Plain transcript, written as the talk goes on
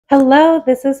Hello,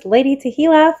 this is Lady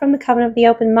Tehila from the Coven of the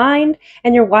Open Mind,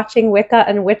 and you're watching Wicca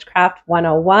and Witchcraft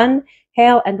 101.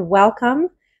 Hail and welcome.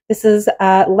 This is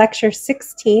lecture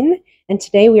 16, and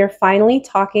today we are finally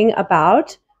talking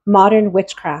about modern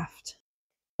witchcraft.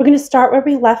 We're going to start where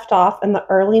we left off in the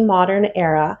early modern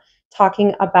era,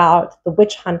 talking about the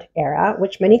witch hunt era,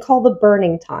 which many call the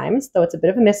burning times, though it's a bit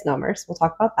of a misnomer, so we'll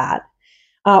talk about that.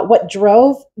 What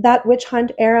drove that witch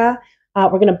hunt era?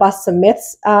 We're going to bust some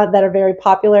myths that are very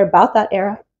popular about that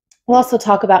era. We'll also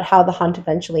talk about how the hunt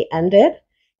eventually ended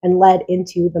and led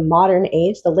into the modern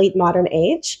age, the late modern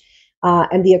age,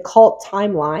 and the occult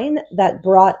timeline that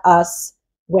brought us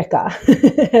Wicca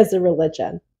as a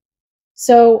religion.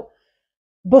 So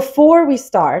before we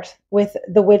start with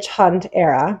the witch hunt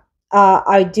era,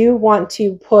 I do want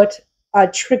to put a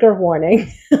trigger warning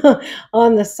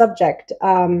on the subject.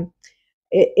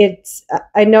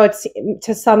 I know it's,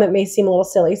 to some it may seem a little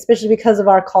silly, especially because of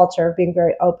our culture of being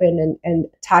very open and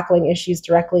tackling issues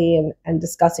directly and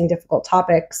discussing difficult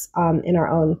topics in our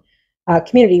own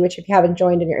community, which if you haven't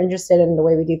joined and you're interested in the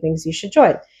way we do things, you should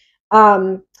join.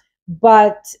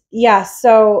 But yeah,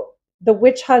 so the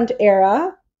witch hunt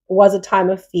era was a time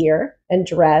of fear and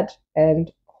dread,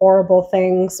 and horrible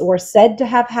things were said to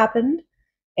have happened,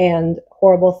 and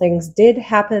horrible things did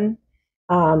happen.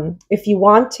 If you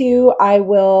want to, I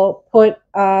will put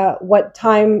what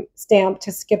time stamp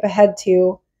to skip ahead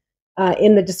to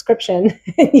in the description.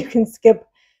 You can skip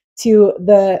to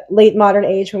the late modern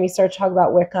age when we start to talk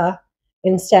about Wicca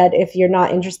instead if you're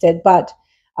not interested. But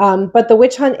the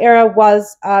witch hunt era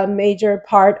was a major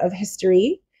part of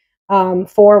history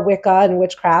for Wicca and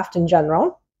witchcraft in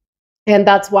general. And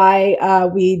that's why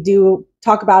we do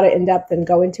talk about it in depth and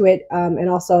go into it and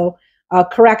also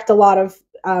correct a lot of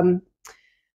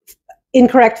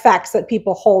incorrect facts that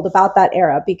people hold about that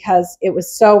era, because it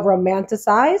was so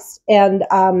romanticized and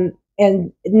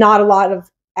not a lot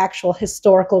of actual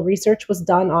historical research was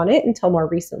done on it until more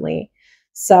recently.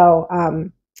 So,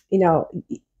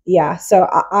 yeah, so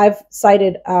I've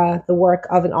cited the work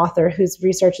of an author whose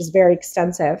research is very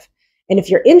extensive. And if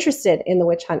you're interested in the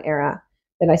witch hunt era,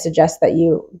 then I suggest that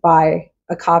you buy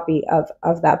a copy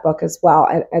of that book as well.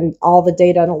 And all the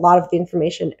data and a lot of the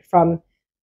information from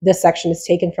this section is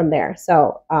taken from there.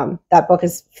 So that book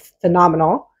is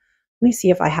phenomenal. Let me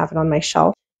see if I have it on my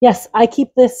shelf. Yes, I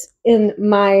keep this in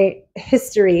my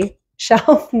history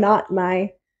shelf, not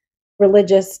my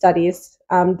religious studies.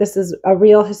 This is a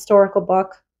real historical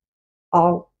book.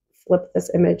 I'll flip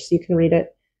this image so you can read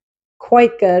it.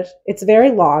 Quite good. It's very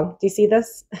long. Do you see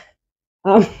this?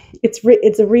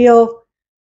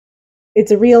 It's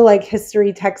a real like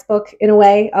history textbook in a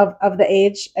way of the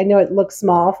age. I know it looks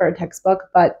small for a textbook,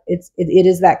 but it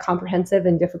is that comprehensive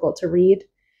and difficult to read.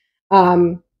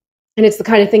 And it's the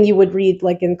kind of thing you would read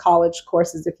like in college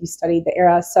courses if you studied the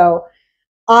era. So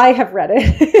I have read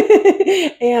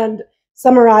it and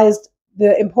summarized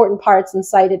the important parts and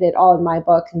cited it all in my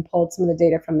book and pulled some of the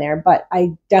data from there. But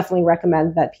I definitely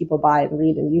recommend that people buy and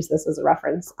read and use this as a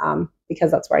reference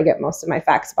because that's where I get most of my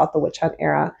facts about the witch hunt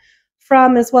era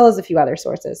from, as well as a few other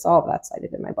sources. So all of that's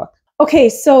cited in my book. Okay,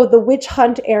 so the witch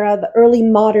hunt era, the early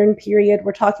modern period,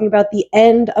 we're talking about the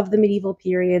end of the medieval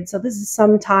period. So this is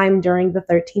sometime during the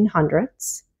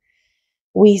 1300s.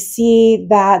 We see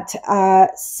that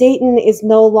Satan is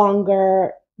no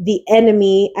longer the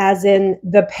enemy as in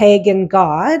the pagan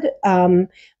god,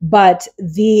 but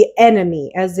the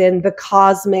enemy as in the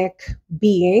cosmic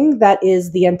being that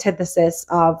is the antithesis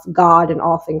of God and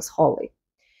all things holy.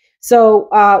 So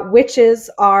witches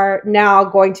are now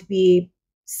going to be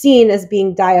seen as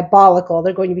being diabolical.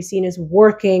 They're going to be seen as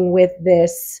working with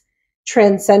this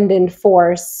transcendent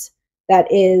force that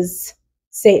is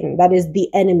Satan, that is the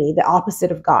enemy, the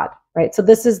opposite of God, right? So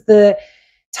this is the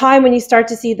time when you start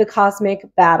to see the cosmic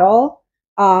battle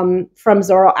from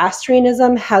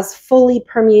Zoroastrianism has fully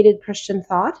permeated Christian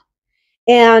thought.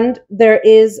 And there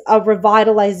is a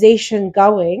revitalization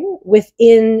going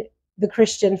within the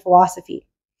Christian philosophy.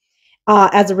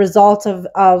 As a result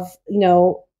of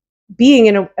being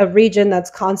in a region that's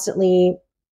constantly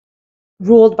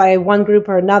ruled by one group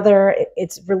or another.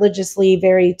 It's religiously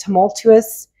very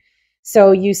tumultuous.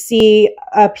 So you see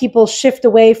people shift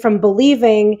away from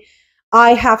believing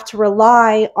I have to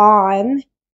rely on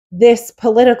this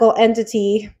political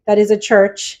entity that is a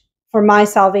church for my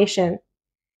salvation.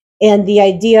 And the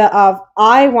idea of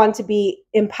I want to be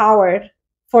empowered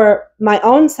for my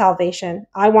own salvation.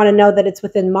 I want to know that it's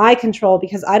within my control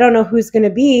because I don't know who's going to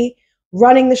be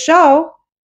running the show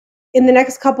in the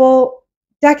next couple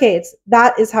decades.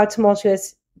 That is how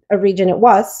tumultuous a region it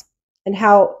was, and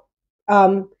how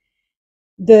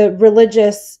the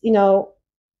religious,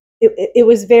 it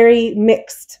was very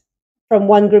mixed from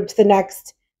one group to the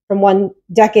next, from one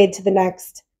decade to the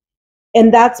next.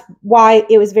 And that's why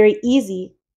it was very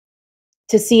easy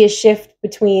to see a shift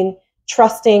between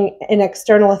trusting an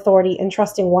external authority and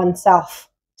trusting oneself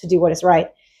to do what is right.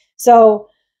 So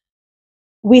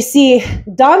we see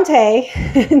Dante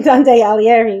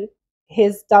Alighieri,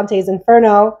 his Dante's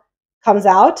Inferno comes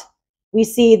out. We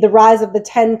see the rise of the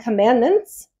 10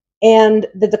 Commandments and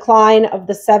the decline of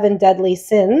the 7 deadly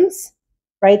sins,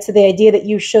 right? So the idea that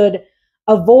you should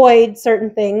avoid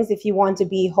certain things if you want to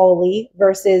be holy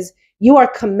versus you are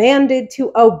commanded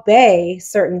to obey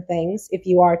certain things if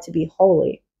you are to be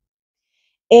holy.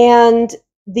 And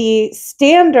the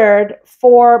standard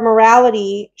for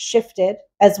morality shifted,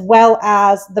 as well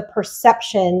as the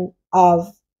perception of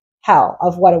hell,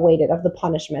 of what awaited, of the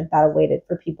punishment that awaited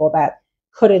for people that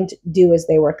couldn't do as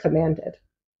they were commanded,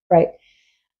 right?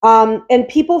 And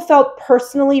people felt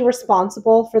personally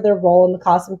responsible for their role in the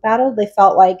cosmic battle. They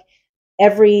felt like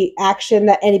every action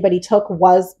that anybody took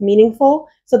was meaningful.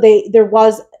 So there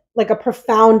was like a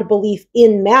profound belief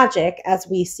in magic as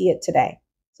we see it today.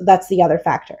 So that's the other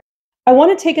factor. I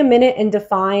want to take a minute and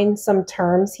define some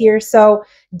terms here. So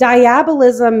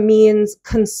diabolism means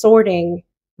consorting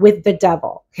with the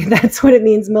devil. That's what it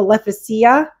means.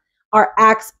 Maleficia are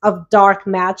acts of dark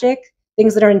magic,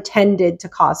 things that are intended to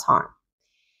cause harm.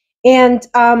 And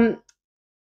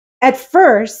at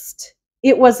first,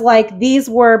 it was like these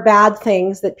were bad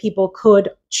things that people could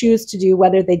choose to do,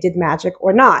 whether they did magic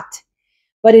or not.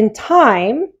 But in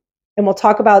time, and we'll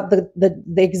talk about the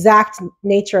exact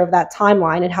nature of that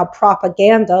timeline and how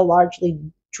propaganda largely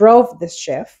drove this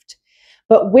shift,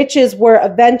 but witches were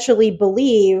eventually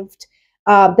believed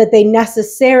that they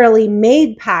necessarily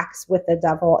made pacts with the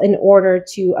devil in order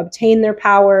to obtain their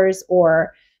powers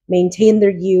or maintain their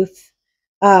youth.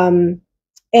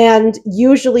 And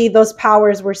usually those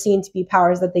powers were seen to be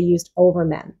powers that they used over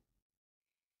men.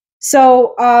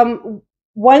 So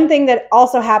one thing that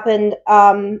also happened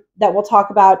that we'll talk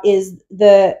about is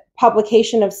the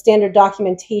publication of standard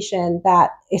documentation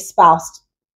that espoused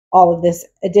all of this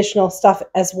additional stuff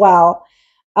as well.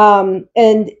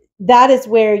 And that is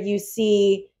where you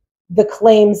see the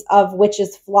claims of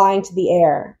witches flying to the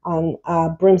air on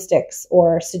broomsticks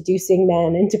or seducing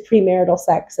men into premarital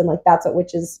sex. And like, that's what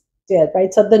witches did,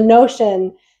 right? So the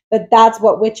notion that that's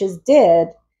what witches did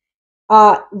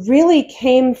really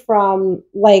came from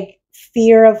like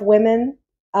fear of women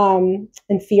and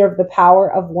fear of the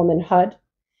power of womanhood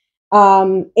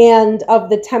and of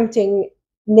the tempting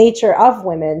nature of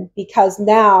women, because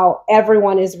now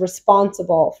everyone is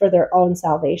responsible for their own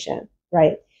salvation,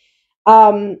 right?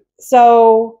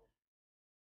 So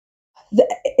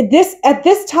at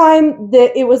this time,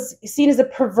 it was seen as a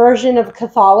perversion of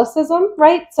Catholicism,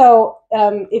 right? So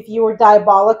if you were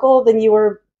diabolical, then you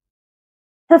were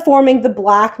performing the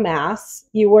Black Mass.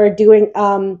 You were doing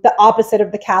the opposite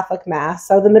of the Catholic Mass,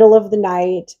 so the middle of the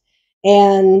night,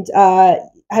 and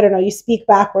I don't know, you speak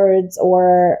backwards,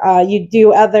 or you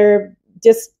do other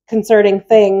disconcerting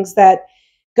things that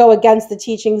go against the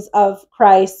teachings of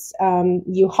Christ.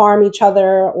 You harm each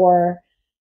other, or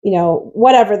you know,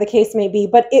 whatever the case may be.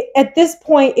 But at this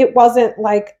point, it wasn't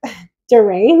like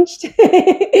deranged.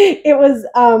 It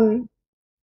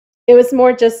was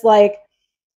more just like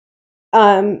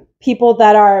people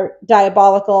that are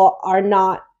diabolical are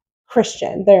not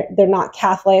Christian. They're not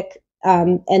Catholic,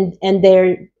 and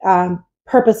they're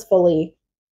purposefully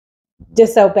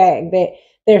disobeying.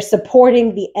 They're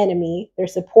supporting the enemy. They're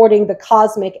supporting the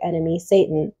cosmic enemy,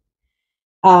 Satan.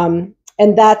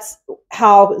 And that's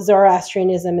how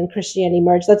Zoroastrianism and Christianity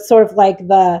merged. That's sort of like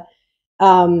the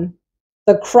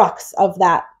crux of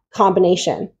that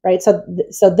combination, right? So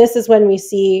this is when we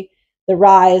see the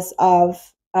rise of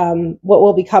what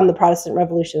will become the Protestant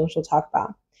Revolution, which we'll talk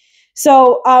about.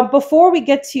 So before we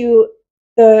get to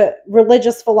the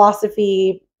religious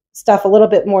philosophy stuff a little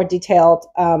bit more detailed,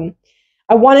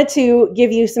 I wanted to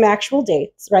give you some actual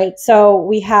dates, right? So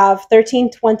we have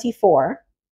 1324.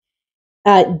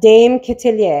 Dame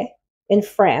Quetelet in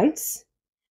France.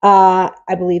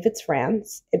 I believe it's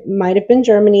France. It might have been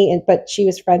Germany, but she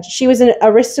was French. She was an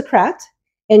aristocrat,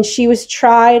 and she was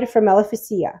tried for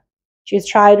maleficia. She was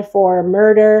tried for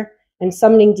murder and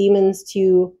summoning demons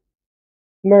to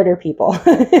murder people.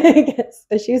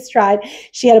 So she was tried.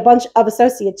 She had a bunch of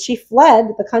associates. She fled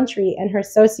the country, and her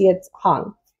associates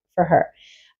hung for her.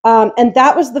 And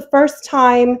that was the first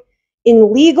time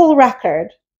in legal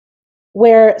record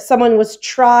where someone was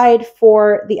tried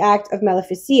for the act of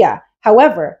maleficia.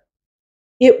 However,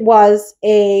 it was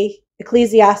a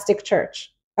ecclesiastic church,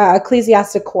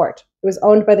 ecclesiastic court. It was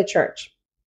owned by the church.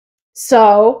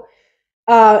 So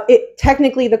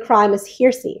technically the crime is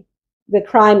heresy. The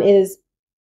crime is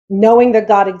knowing that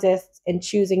God exists and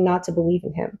choosing not to believe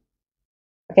in him.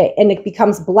 Okay, and it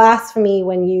becomes blasphemy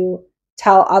when you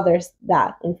tell others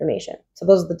that information. So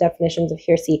those are the definitions of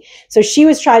heresy. So she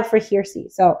was tried for heresy.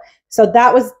 So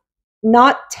that was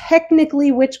not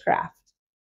technically witchcraft.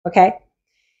 Okay.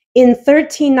 In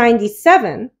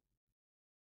 1397,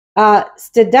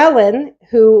 Stedelin,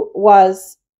 who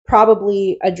was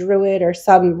probably a druid or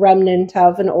some remnant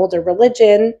of an older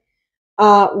religion,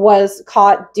 was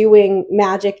caught doing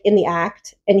magic in the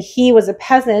act, and he was a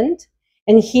peasant,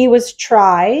 and he was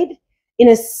tried in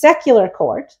a secular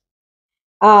court,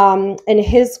 and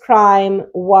his crime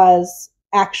was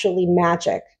actually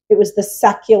magic. It was the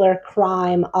secular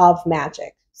crime of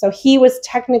magic. So he was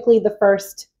technically the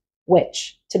first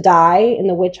witch to die in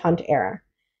the witch hunt era,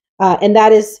 and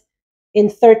that is in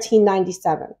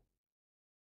 1397.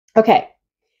 Okay,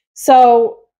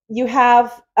 so you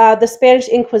have the Spanish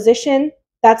Inquisition.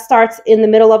 That starts in the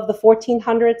middle of the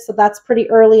 1400s, so that's pretty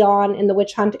early on in the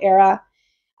witch hunt era.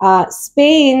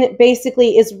 Spain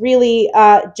basically is really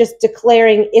just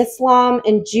declaring Islam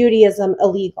and Judaism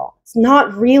illegal. It's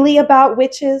not really about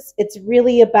witches. It's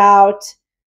really about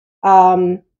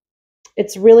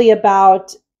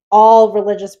all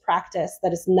religious practice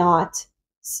that is not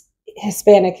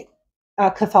Hispanic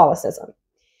Catholicism.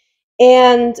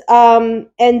 And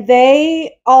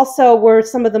they also were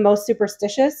some of the most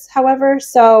superstitious, however.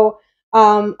 So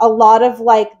a lot of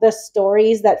like the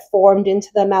stories that formed into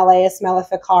the Malleus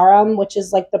Maleficarum, which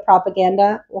is like the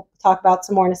propaganda we'll talk about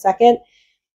some more in a second,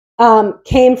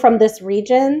 came from this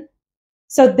region.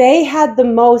 So they had the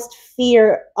most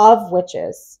fear of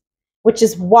witches, which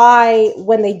is why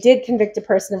when they did convict a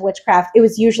person of witchcraft, it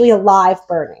was usually a live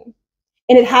burning.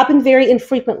 And it happened very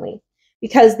infrequently,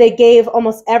 because they gave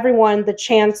almost everyone the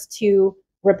chance to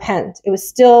repent. It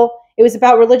was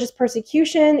about religious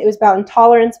persecution, it was about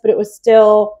intolerance, but it was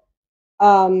still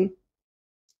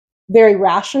very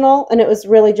rational, and it was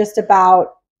really just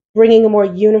about bringing a more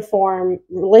uniform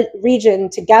region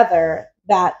together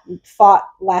that fought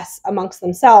less amongst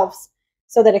themselves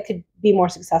so that it could be more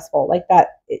successful. Like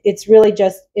that, it's really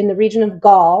just in the region of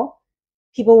Gaul,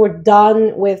 people were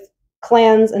done with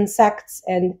clans and sects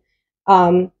and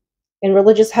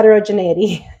religious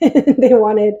heterogeneity. They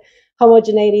wanted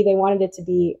homogeneity. They wanted it to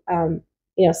be,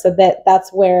 so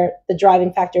that's where the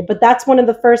driving factor. But that's one of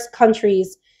the first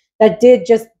countries that did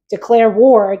just declare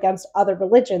war against other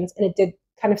religions, and it did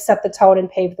kind of set the tone and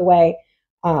pave the way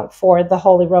for the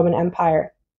Holy Roman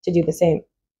Empire to do the same.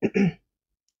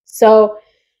 So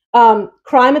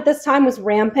crime at this time was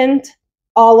rampant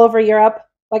all over Europe.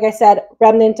 Like I said,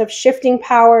 remnant of shifting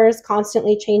powers,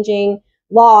 constantly changing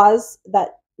laws that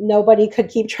nobody could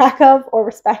keep track of or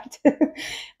respect.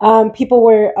 People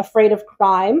were afraid of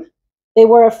crime. They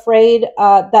were afraid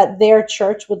that their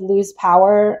church would lose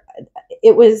power.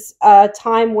 It was a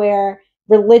time where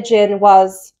religion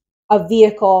was a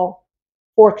vehicle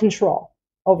for control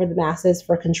over the masses,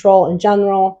 for control in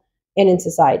general and in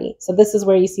society. So this is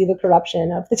where you see the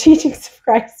corruption of the teachings of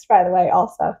Christ, by the way,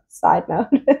 also, side note.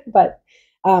 But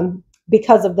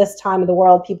because of this time of the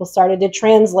world, people started to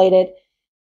translate it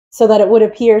so that it would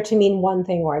appear to mean one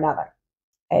thing or another.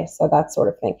 Okay, so that sort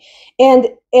of thing. And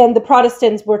the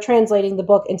Protestants were translating the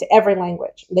book into every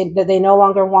language. They no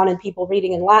longer wanted people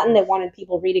reading in Latin. They wanted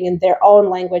people reading in their own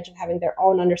language and having their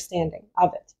own understanding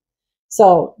of it.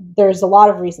 So there's a lot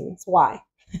of reasons why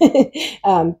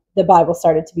the Bible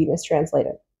started to be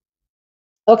mistranslated.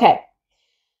 Okay.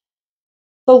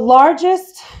 The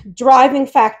largest driving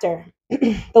factor,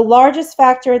 the largest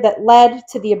factor that led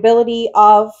to the ability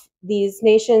of these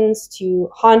nations to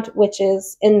hunt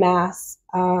witches en masse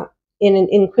in an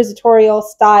inquisitorial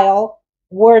style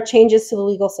were changes to the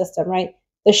legal system, right?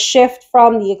 The shift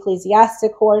from the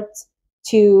ecclesiastic courts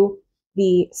to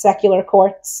the secular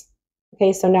courts.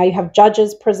 Okay, so now you have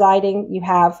judges presiding, you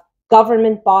have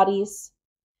government bodies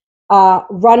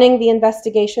running the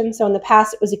investigation. So in the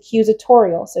past, it was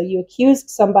accusatorial. So you accused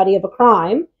somebody of a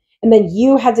crime, and then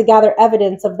you had to gather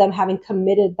evidence of them having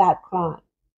committed that crime.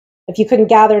 If you couldn't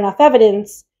gather enough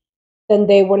evidence, then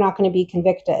they were not going to be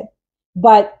convicted.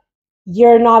 But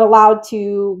you're not allowed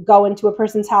to go into a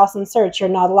person's house and search.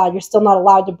 You're still not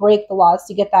allowed to break the laws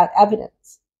to get that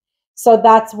evidence. So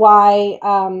that's why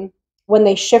when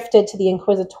they shifted to the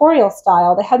inquisitorial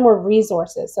style, they had more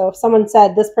resources. So if someone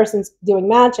said this person's doing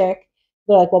magic,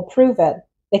 they're like, well, prove it.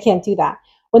 They can't do that.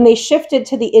 When they shifted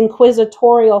to the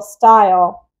inquisitorial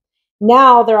style,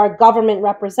 now there are government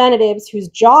representatives whose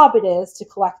job it is to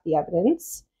collect the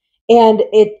evidence. And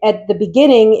at the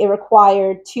beginning, it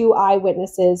required 2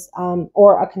 eyewitnesses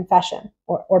or a confession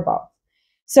or both.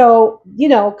 So,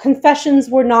 confessions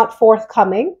were not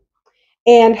forthcoming.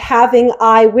 and having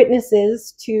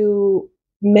eyewitnesses to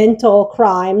mental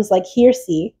crimes like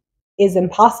hearsay is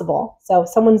impossible. So if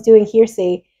someone's doing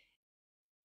hearsay,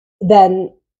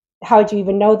 then how would you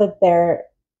even know that they're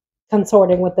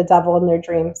consorting with the devil in their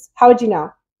dreams? How would you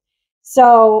know?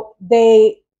 So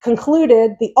they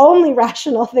concluded the only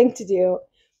rational thing to do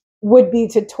would be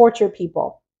to torture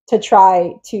people to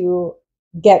try to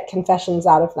get confessions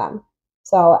out of them.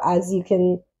 So as you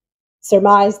can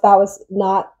surmise, that was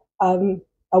not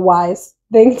a wise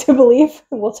thing to believe.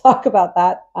 We'll talk about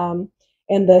that and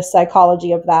the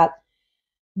psychology of that.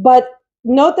 But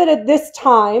note that at this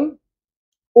time,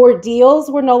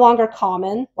 ordeals were no longer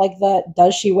common, like the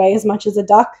does she weigh as much as a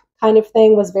duck kind of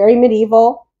thing was very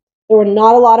medieval. There were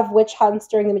not a lot of witch hunts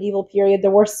during the medieval period.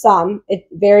 There were some. It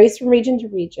varies from region to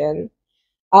region.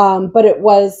 But it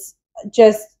was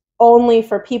just only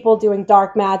for people doing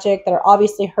dark magic that are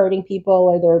obviously hurting people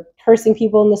or they're cursing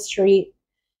people in the street.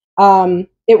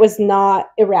 It was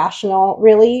not irrational,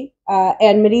 really.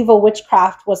 And medieval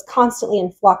witchcraft was constantly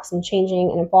in flux and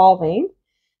changing and evolving.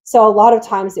 So a lot of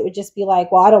times it would just be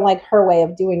like, well, I don't like her way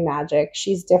of doing magic.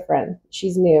 She's different.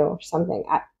 She's new or something.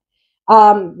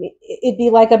 It'd be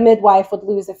like a midwife would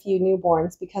lose a few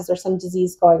newborns because there's some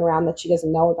disease going around that she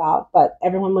doesn't know about, but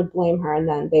everyone would blame her and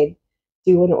then they'd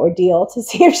do an ordeal to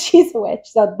see if she's a witch.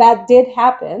 So that did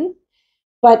happen,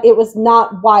 but it was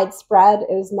not widespread.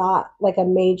 It was not like a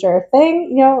major thing,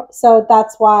 you know? So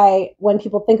that's why when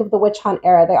people think of the witch hunt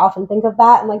era, they often think of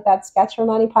that and like that sketch from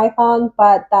Monty Python,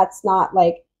 but that's not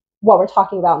like what we're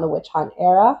talking about in the witch hunt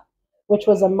era, which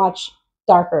was a much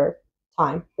darker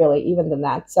time, really, even than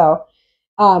that. So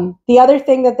the other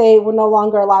thing that they were no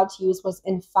longer allowed to use was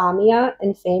infamia,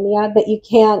 that you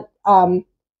can't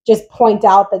just point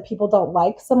out that people don't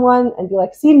like someone and be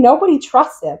like, see, nobody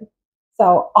trusts him.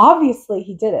 So obviously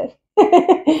he did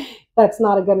it. That's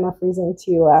not a good enough reason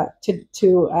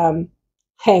to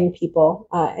hang people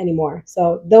anymore.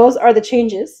 So those are the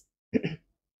changes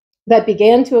that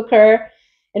began to occur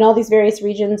in all these various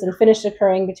regions and finished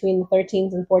occurring between the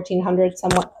 1300s and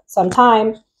 1400s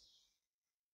sometime.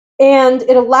 And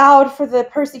it allowed for the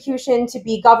persecution to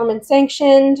be government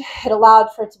sanctioned. It allowed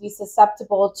for it to be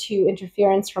susceptible to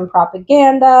interference from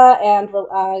propaganda and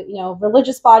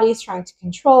religious bodies trying to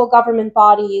control government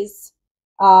bodies.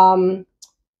 A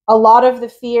lot of the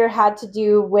fear had to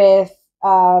do with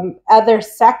other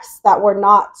sects that were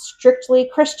not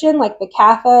strictly Christian, like the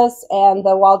Cathars and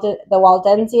the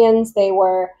Waldensians. They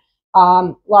were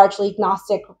largely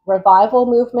Gnostic revival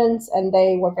movements, and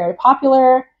they were very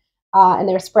popular. And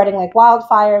they were spreading like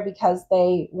wildfire because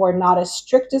they were not as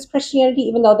strict as Christianity,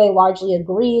 even though they largely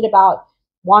agreed about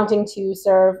wanting to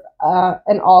serve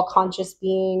an all-conscious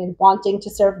being and wanting to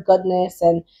serve goodness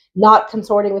and not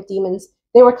consorting with demons.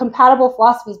 They were compatible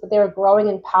philosophies, but they were growing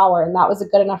in power, and that was a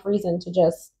good enough reason to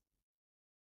just,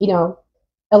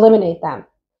 eliminate them.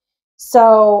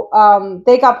 So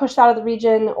they got pushed out of the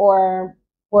region or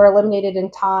were eliminated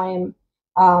in time,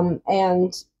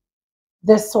 and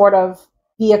this sort of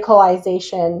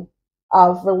vehicleization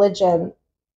of religion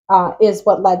is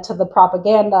what led to the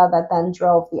propaganda that then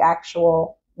drove the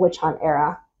actual witch hunt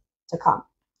era to come.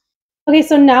 Okay,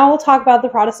 so now we'll talk about the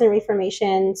Protestant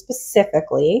Reformation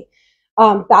specifically.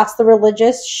 That's the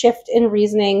religious shift in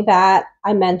reasoning that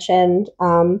I mentioned.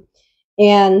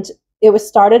 And it was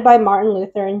started by Martin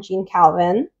Luther and Jean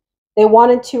Calvin. They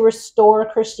wanted to restore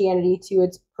Christianity to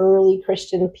its early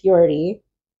Christian purity.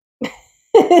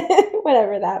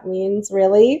 Whatever that means,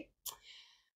 really.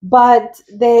 But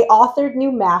they authored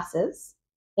new masses,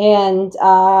 and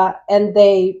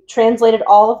they translated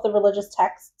all of the religious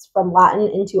texts from Latin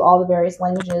into all the various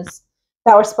languages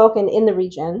that were spoken in the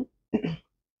region.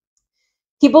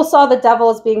 People saw the devil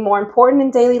as being more important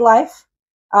in daily life.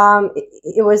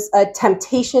 It was a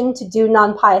temptation to do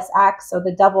non-pious acts, so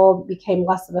the devil became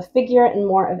less of a figure and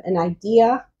more of an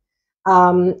idea.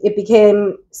 It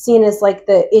became seen as like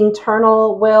the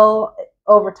internal will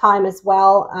over time as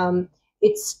well.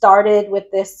 It started with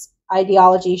this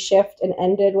ideology shift and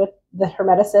ended with the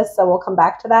Hermeticists, so we'll come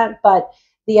back to that. But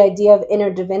the idea of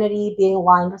inner divinity being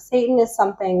aligned with Satan is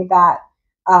something that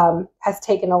has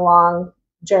taken a long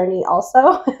journey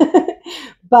also.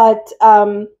 But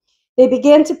they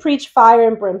began to preach fire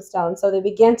and brimstone. So they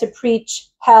began to preach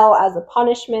hell as a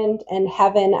punishment and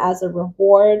heaven as a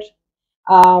reward.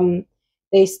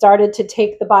 They started to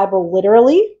take the Bible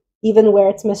literally, even where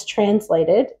it's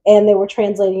mistranslated, and they were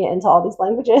translating it into all these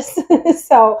languages.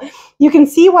 So you can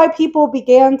see why people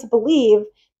began to believe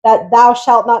that thou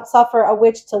shalt not suffer a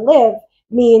witch to live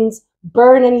means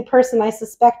burn any person I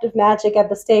suspect of magic at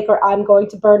the stake or I'm going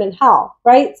to burn in hell,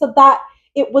 right? So that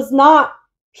it was not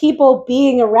people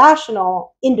being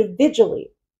irrational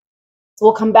individually. So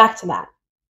we'll come back to that.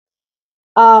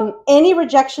 Any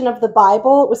rejection of the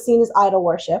Bible was seen as idol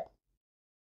worship,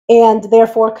 and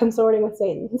therefore consorting with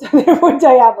Satan, therefore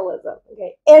diabolism.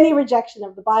 Okay, any rejection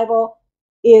of the Bible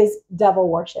is devil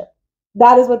worship.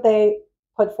 That is what they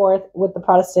put forth with the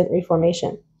Protestant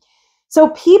Reformation. So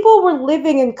people were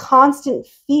living in constant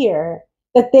fear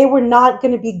that they were not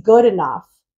going to be good enough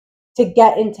to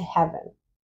get into heaven.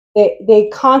 They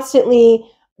constantly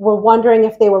were wondering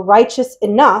if they were righteous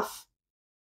enough.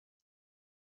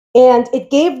 And it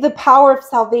gave the power of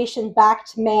salvation back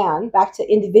to man, back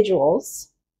to individuals,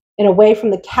 and away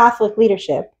from the Catholic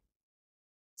leadership.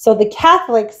 So the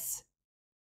Catholics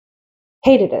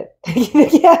hated it.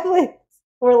 The Catholics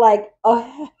were like,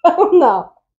 oh, hell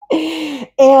no.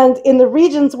 And in the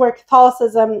regions where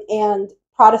Catholicism and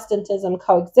Protestantism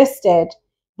coexisted,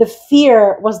 the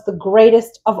fear was the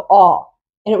greatest of all.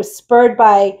 And it was spurred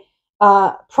by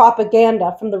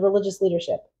propaganda from the religious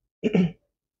leadership.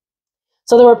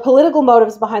 So there were political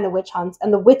motives behind the witch hunts,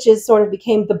 and the witches sort of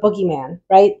became the boogeyman,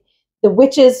 right? The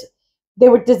witches, they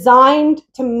were designed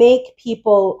to make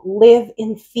people live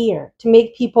in fear, to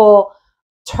make people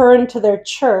turn to their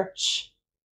church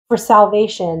for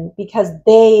salvation, because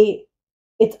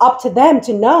it's up to them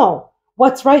to know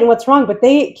what's right and what's wrong, but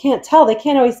they can't tell. They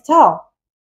can't always tell.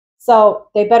 So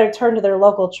they better turn to their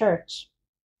local church.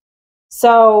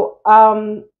 So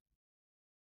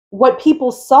what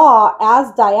people saw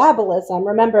as diabolism,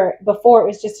 remember before it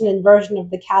was just an inversion of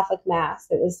the Catholic Mass.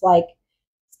 It was like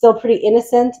still pretty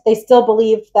innocent. They still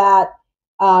believed that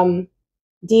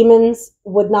demons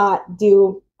would not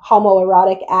do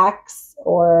homoerotic acts,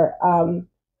 or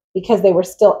because they were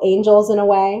still angels in a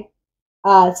way.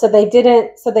 So they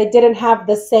didn't have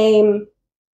the same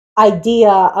idea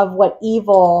of what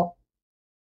evil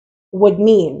would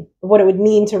mean, what it would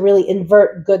mean to really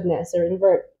invert goodness or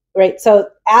invert, right? So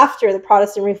after the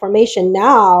Protestant Reformation,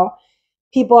 now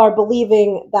people are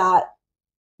believing that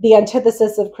the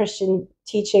antithesis of Christian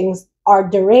teachings are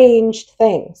deranged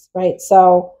things, right?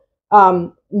 So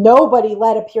nobody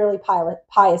led a purely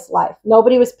pious life.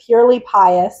 Nobody was purely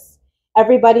pious.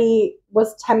 Everybody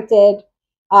was tempted.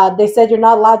 They said you're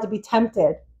not allowed to be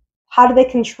tempted. How do they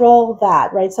control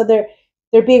that, right? So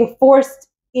they're being forced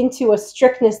into a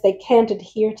strictness they can't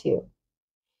adhere to.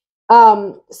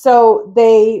 So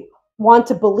they want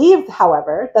to believe,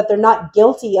 however, that they're not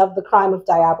guilty of the crime of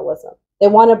diabolism. They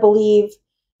want to believe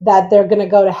that they're going to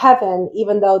go to heaven,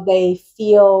 even though they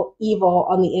feel evil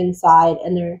on the inside,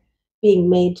 and they're being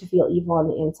made to feel evil on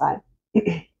the inside.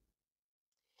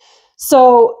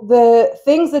 So the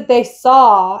things that they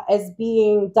saw as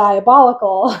being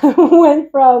diabolical went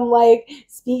from like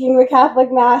speaking the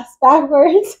Catholic Mass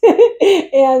backwards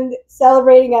and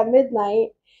celebrating at midnight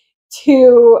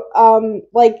to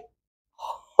like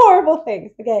horrible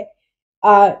things. Okay,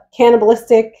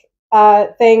 cannibalistic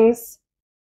things,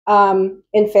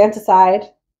 infanticide,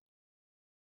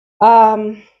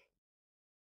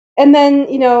 and then,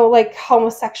 you know, like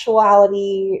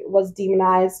homosexuality was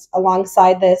demonized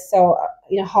alongside this. So,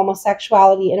 you know,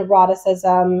 homosexuality and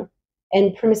eroticism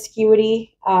and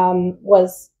promiscuity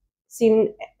was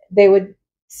seen. They would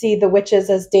see the witches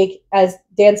as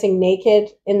dancing naked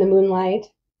in the moonlight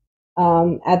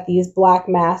at these black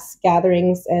mass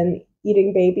gatherings and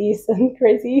eating babies and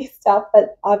crazy stuff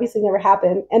that obviously never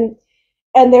happened.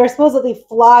 And they were supposedly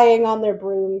flying on their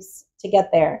brooms to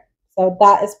get there. So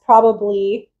that is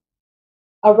probably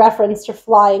a reference to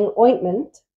flying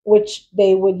ointment, which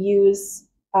they would use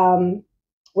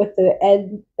with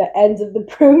the ends of the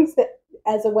brooms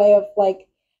as a way of like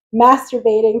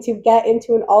masturbating to get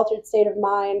into an altered state of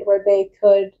mind where they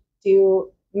could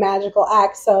do magical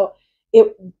acts. So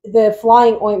the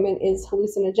flying ointment is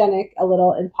hallucinogenic a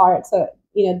little in part. So,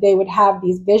 you know, they would have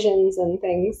these visions and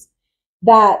things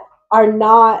that are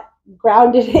not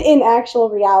grounded in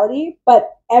actual reality,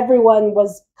 but everyone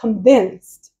was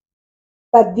convinced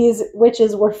that these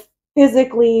witches were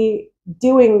physically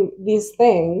doing these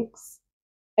things,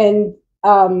 and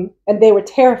they were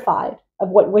terrified of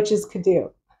what witches could do.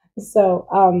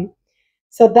 So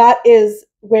so that is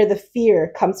where the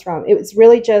fear comes from. It was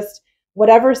really just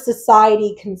whatever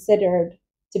society considered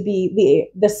to be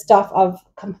the stuff of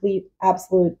complete,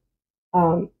 absolute,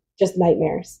 just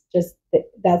nightmares. Just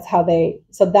that's how they.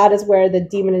 So that is where the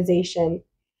demonization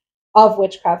of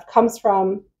witchcraft comes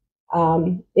from.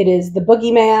 It is the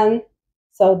boogeyman,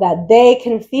 so that they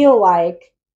can feel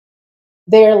like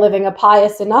they're living a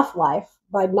pious enough life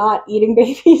by not eating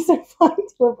babies or flying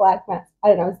to a black mass. I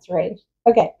don't know, it's strange.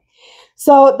 Okay,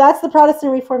 so that's the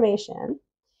Protestant Reformation.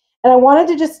 And I wanted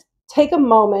to just take a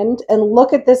moment and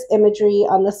look at this imagery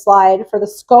on the slide for the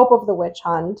scope of the witch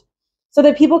hunt so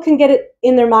that people can get it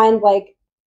in their mind, like,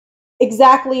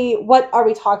 exactly what are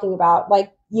we talking about?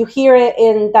 Like, you hear it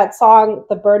in that song,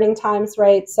 The Burning Times,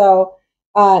 right? So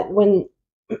when,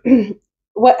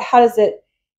 how does it,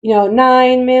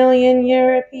 9 million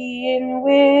European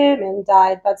women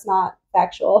died. That's not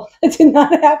factual. That did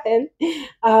not happen.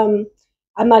 I'm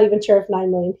not even sure if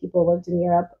 9 million people lived in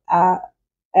Europe at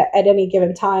any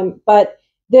given time, but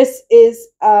this is,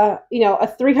 a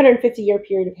 350-year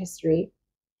period of history.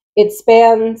 It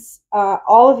spans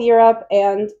all of Europe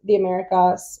and the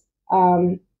Americas,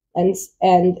 and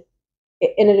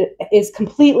it is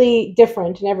completely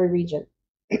different in every region.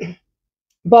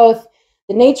 Both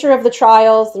the nature of the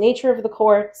trials, the nature of the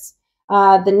courts,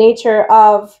 the nature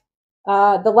of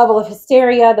the level of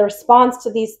hysteria, the response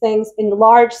to these things. In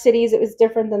large cities, it was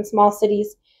different than small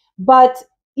cities. But,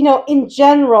 in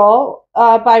general,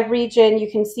 by region,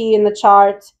 you can see in the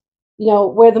chart,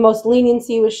 where the most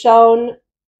leniency was shown.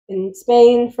 In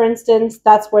Spain, for instance,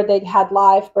 that's where they had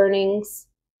live burnings,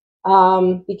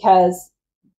 because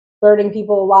burning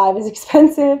people alive is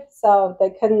expensive, so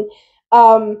they couldn't.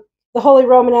 The Holy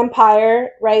Roman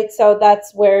Empire, right? So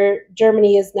that's where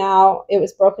Germany is now. It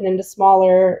was broken into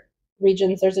smaller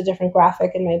regions. There's a different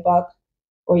graphic in my book,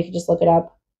 or you can just look it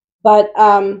up. But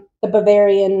the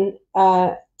Bavarian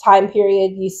time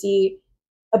period, you see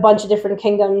a bunch of different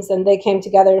kingdoms, and they came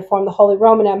together to form the Holy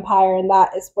Roman Empire, and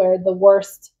that is where the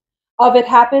worst of it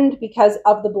happened because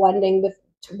of the blending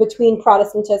between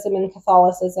Protestantism and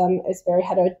Catholicism. Is very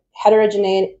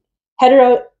heterogeneous,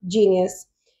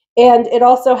 and it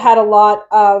also had a lot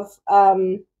of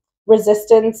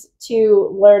resistance to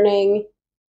learning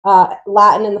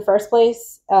Latin in the first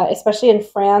place, especially in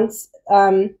France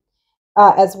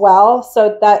as well.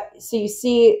 So you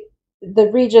see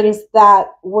the regions that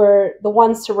were the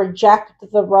ones to reject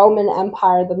the Roman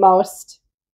Empire the most,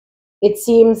 it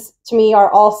seems to me,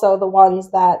 are also the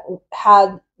ones that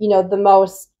had, the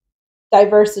most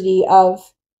diversity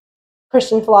of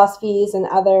Christian philosophies and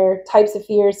other types of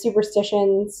fears,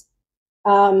 superstitions.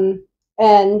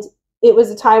 And it was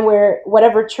a time where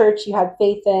whatever church you had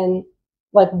faith in,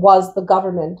 was the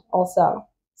government also.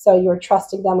 So you're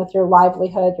trusting them with your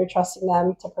livelihood. You're trusting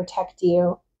them to protect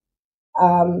you.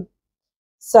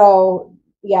 So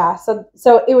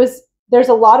it was, there's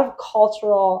a lot of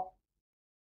cultural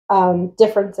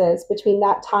differences between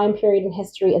that time period in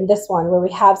history and this one, where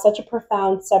we have such a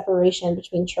profound separation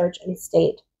between church and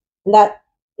state. And that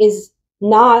is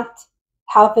not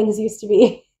how things used to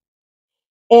be.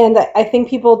 And I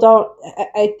think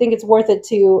I think it's worth it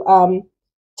to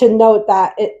note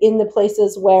that in the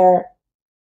places where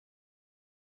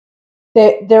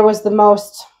there was the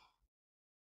most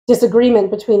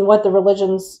disagreement between what the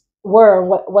religions were,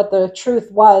 what the truth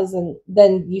was, and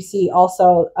then you see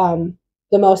also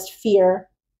the most fear,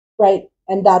 right?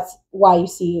 And that's why you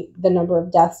see the number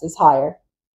of deaths is higher.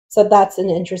 So that's an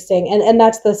interesting, and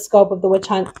that's the scope of the witch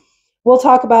hunt. We'll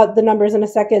talk about the numbers in a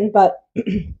second, but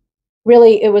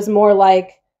really it was more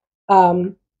like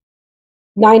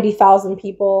 90,000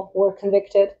 people were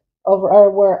convicted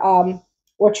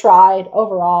were tried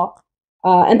overall.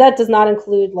 And that does not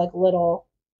include little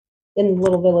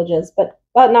villages, but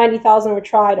about 90,000 were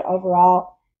tried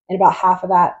overall, and about half of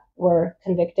that were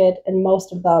convicted, and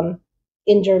most of them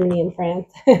in Germany and France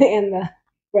and the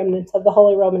remnants of the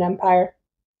Holy Roman Empire.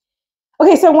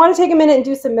 Okay, so I want to take a minute and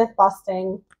do some myth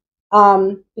busting,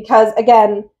 because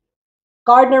again,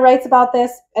 Gardner writes about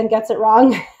this and gets it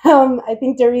wrong. I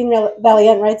think Doreen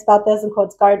Valiente writes about this and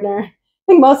quotes Gardner. I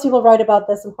think most people write about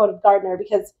this and quoted Gardner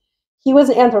because he was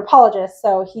an anthropologist,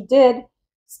 so he did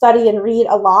study and read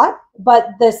a lot, but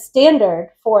the standard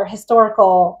for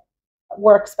historical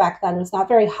works back then was not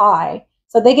very high.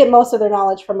 So they get most of their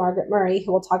knowledge from Margaret Murray,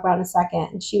 who we'll talk about in a second.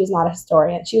 And she was not a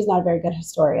historian. She was not a very good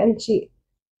historian. She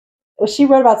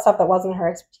wrote about stuff that wasn't her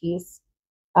expertise.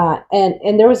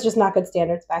 And there was just not good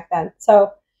standards back then.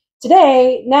 So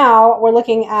now we're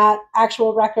looking at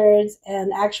actual records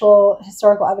and actual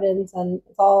historical evidence, and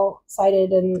it's all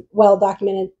cited and well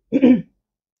documented.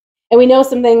 And we know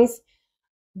some things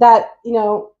that,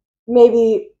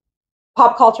 maybe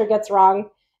pop culture gets wrong.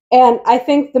 And I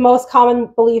think the most common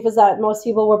belief is that most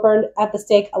people were burned at the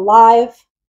stake alive,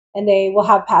 and they will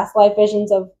have past life visions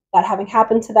of that having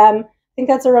happened to them. I think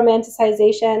that's a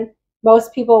romanticization.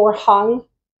 Most people were hung.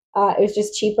 It was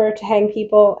just cheaper to hang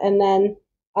people. And then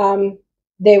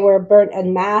they were burnt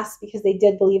en masse because they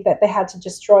did believe that they had to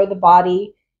destroy the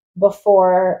body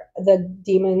before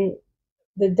the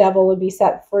devil would be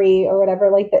set free or whatever.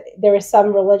 There was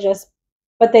some religious,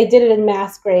 but they did it in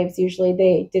mass graves. Usually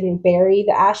they didn't bury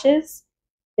the ashes.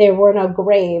 there were no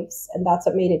graves, and that's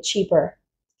what made it cheaper,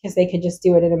 because they could just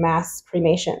do it in a mass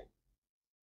cremation.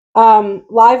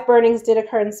 Live burnings did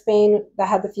occur in Spain that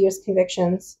had the fewest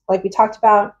convictions. Like we talked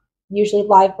about, usually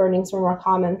live burnings were more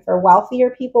common for wealthier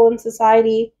people in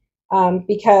society,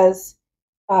 because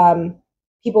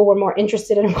people were more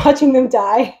interested in watching them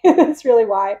die. That's really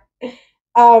why.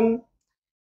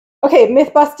 Okay,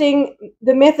 myth busting.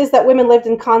 The myth is that women lived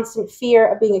in constant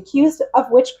fear of being accused of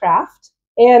witchcraft,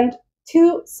 and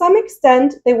to some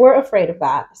extent, they were afraid of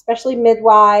that, especially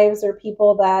midwives or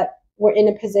people that were in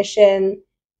a position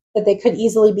that they could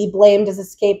easily be blamed as a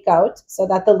scapegoat, so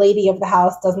that the lady of the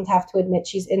house doesn't have to admit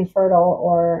she's infertile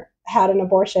or had an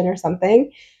abortion or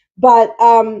something. But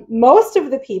most of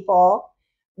the people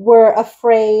were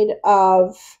afraid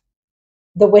of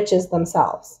the witches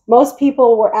themselves. Most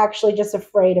people were actually just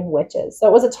afraid of witches. So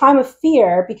it was a time of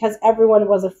fear because everyone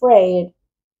was afraid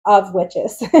of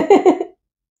witches.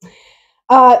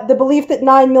 The belief that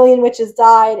 9 million witches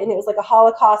died and it was like a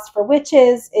Holocaust for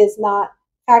witches is not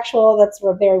factual. That's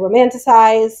very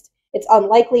romanticized. It's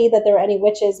unlikely that there were any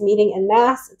witches meeting en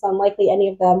masse. It's unlikely any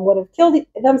of them would have killed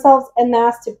themselves en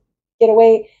masse to get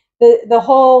away. The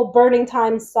whole Burning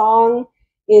Time song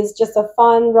is just a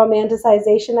fun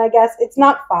romanticization, I guess. It's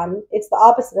not fun. It's the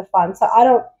opposite of fun. So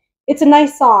it's a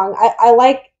nice song. I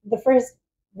like the first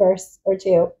verse or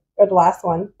two, or the last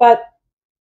one, but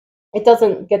it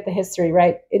doesn't get the history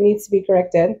right. It needs to be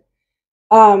corrected.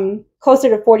 Closer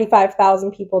to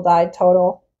 45,000 people died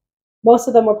total. Most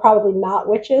of them were probably not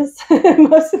witches.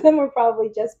 Most of them were probably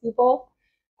just people.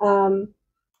 And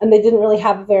they didn't really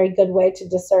have a very good way to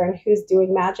discern who's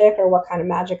doing magic or what kind of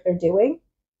magic they're doing.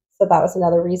 So that was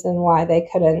another reason why they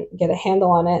couldn't get a handle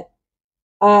on it.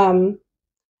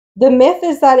 The myth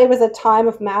is that it was a time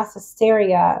of mass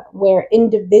hysteria where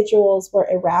individuals were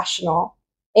irrational.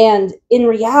 And in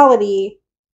reality,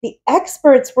 the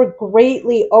experts were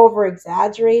greatly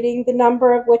over-exaggerating the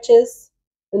number of witches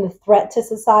and the threat to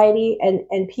society,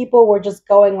 and people were just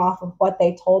going off of what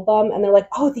they told them. And they're like,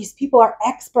 oh, these people are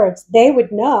experts. They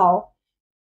would know.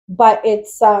 But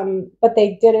but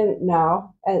they didn't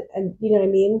know, and you know what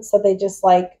I mean? So they just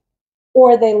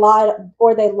or they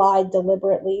lied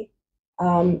deliberately.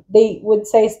 They would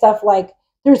say stuff like,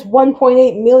 there's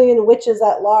 1.8 million witches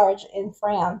at large in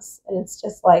France. And it's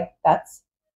just like, that's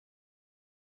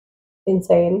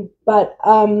insane. But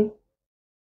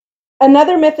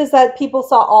another myth is that people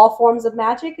saw all forms of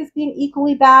magic as being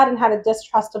equally bad and had a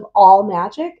distrust of all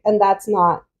magic. And that's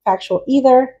not factual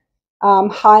either.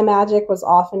 High magic was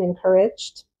often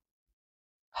encouraged.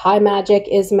 High magic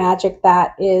is magic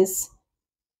that is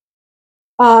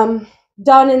done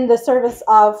in the service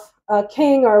of a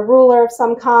king or a ruler of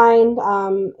some kind.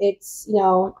 It's,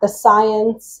 the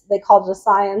science, they called it a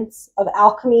science of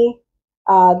alchemy.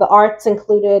 The arts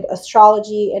included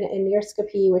astrology and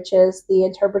enerscopy, which is the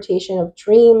interpretation of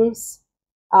dreams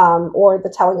or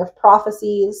the telling of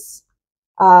prophecies.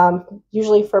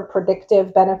 Usually for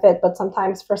predictive benefit, but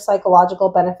sometimes for psychological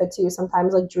benefit too,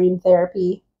 sometimes like dream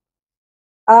therapy.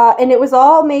 And it was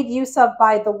all made use of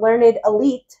by the learned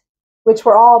elite, which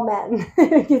were all men,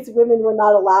 because women were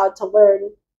not allowed to learn.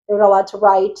 They were not allowed to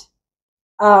write.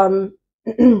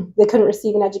 They couldn't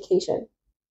receive an education.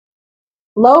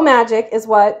 Low magic is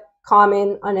what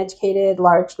common, uneducated,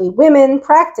 largely women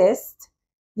practiced,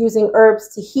 using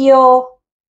herbs to heal,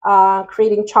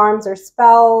 creating charms or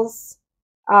spells,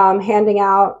 handing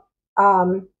out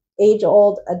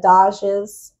age-old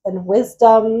adages and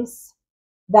wisdoms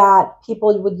that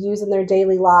people would use in their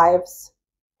daily lives.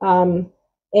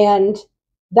 And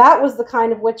that was the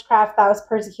kind of witchcraft that was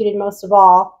persecuted most of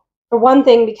all. For one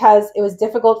thing, because it was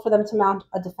difficult for them to mount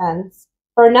a defense.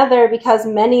 For another, because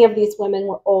many of these women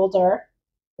were older.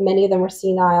 Many of them were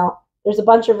senile. There's a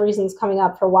bunch of reasons coming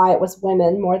up for why it was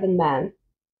women more than men.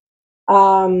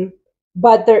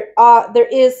 But there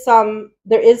is some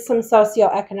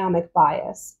socioeconomic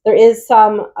bias. There is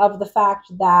some of the fact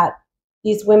that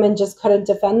these women just couldn't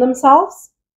defend themselves.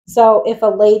 So if a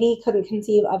lady couldn't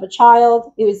conceive of a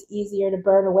child, it was easier to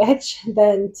burn a witch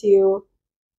than to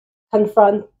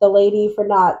confront the lady for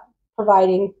not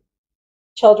providing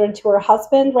children to her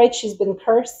husband, right? She's been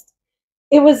cursed.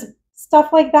 It was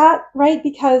stuff like that, right?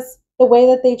 Because the way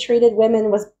that they treated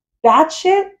women was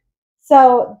batshit.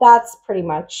 So that's pretty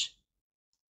much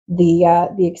the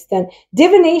extent.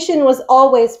 Divination was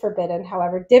always forbidden,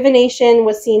 however. Divination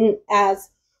was seen as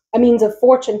a means of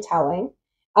fortune telling.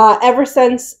 Ever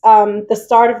since the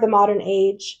start of the modern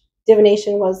age,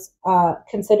 divination was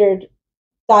considered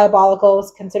diabolical,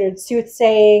 was considered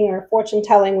soothsaying or fortune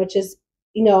telling, which is,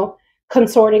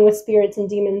 consorting with spirits and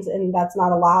demons, and that's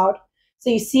not allowed. So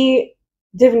you see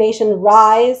divination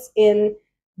rise in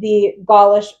the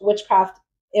Gaulish witchcraft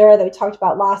era that we talked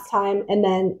about last time, and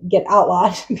then get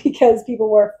outlawed because people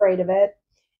were afraid of it,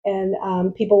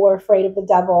 and people were afraid of the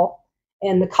devil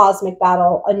and the cosmic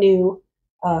battle anew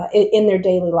in their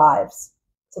daily lives.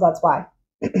 So that's why.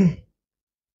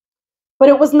 But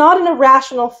it was not an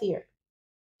irrational fear.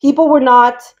 People were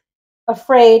not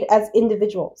afraid as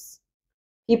individuals.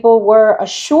 People were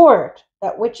assured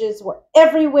that witches were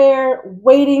everywhere,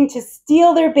 waiting to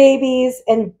steal their babies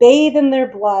and bathe in their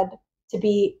blood to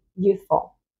be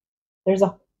youthful. There's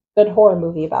a good horror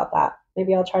movie about that.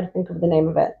 Maybe I'll try to think of the name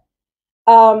of it.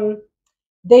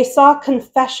 They saw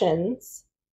confessions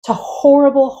to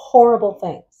horrible, horrible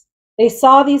things. They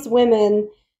saw these women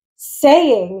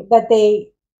saying that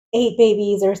they ate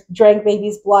babies or drank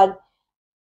babies' blood,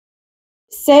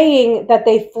 saying that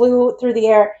they flew through the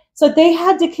air. So they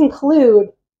had to conclude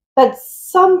that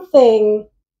something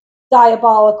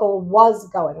diabolical was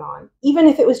going on, even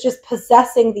if it was just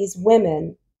possessing these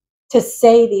women to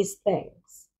say these things.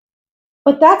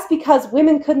 But that's because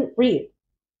women couldn't read.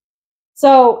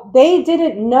 So they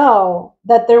didn't know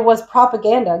that there was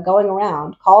propaganda going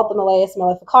around called the Malleus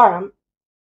Maleficarum,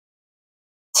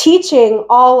 teaching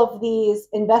all of these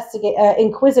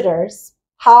inquisitors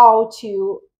how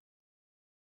to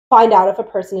find out if a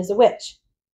person is a witch.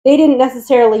 They didn't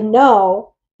necessarily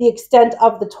know the extent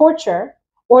of the torture,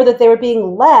 or that they were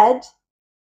being led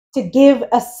to give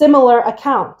a similar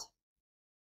account,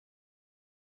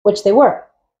 which they were.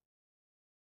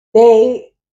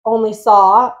 They only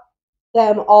saw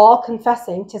them all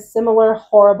confessing to similar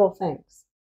horrible things.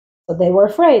 So they were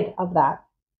afraid of that,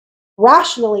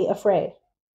 rationally afraid.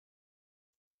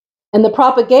 And the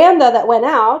propaganda that went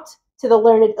out to the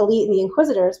learned elite and the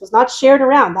inquisitors was not shared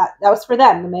around. That was for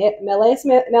them. The Malleus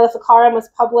Maleficarum was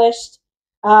published.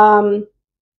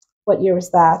 What year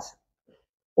was that?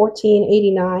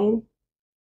 1489.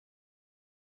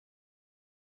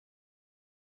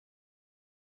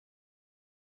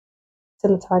 It's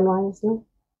in the timeline, isn't it?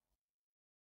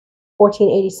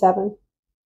 1487.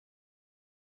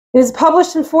 It was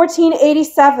published in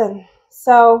 1487.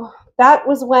 So that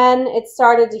was when it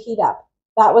started to heat up.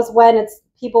 That was when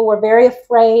people were very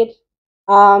afraid.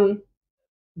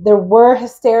 There were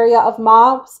hysteria of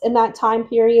mobs in that time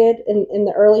period in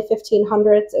the early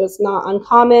 1500s. It was not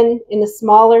uncommon in the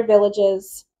smaller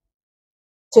villages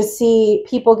to see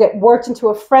people get worked into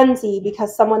a frenzy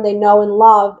because someone they know and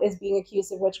love is being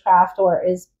accused of witchcraft, or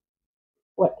is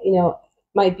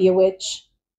might be a witch,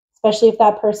 especially if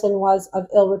that person was of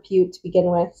ill repute to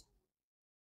begin with.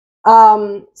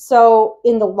 So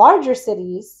in the larger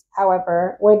cities,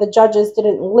 however, where the judges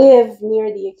didn't live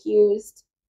near the accused,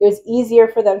 it was easier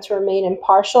for them to remain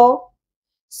impartial.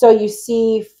 So you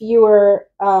see fewer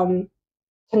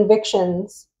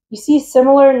convictions. You see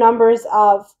similar numbers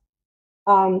of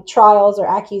trials or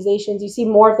accusations. You see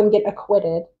more of them get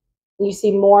acquitted. You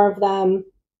see more of them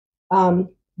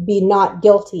be not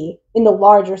guilty in the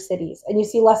larger cities. And you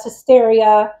see less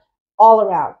hysteria all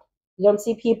around. You don't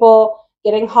see people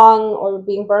getting hung or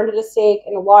being burned at a stake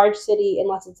in a large city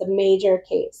unless it's a major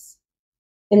case.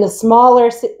 In the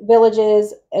smaller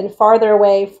villages and farther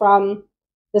away from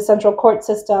the central court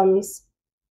systems,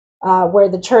 where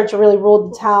the church really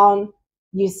ruled the town,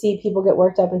 you see people get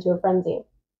worked up into a frenzy.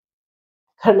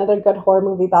 Got another good horror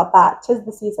movie about that. 'Tis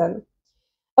the season.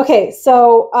 Okay,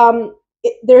 so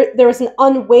there was an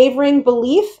unwavering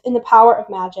belief in the power of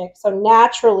magic. So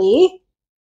naturally,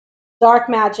 dark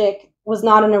magic was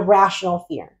not an irrational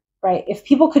fear, right? If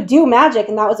people could do magic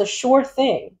and that was a sure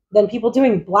thing, then people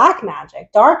doing black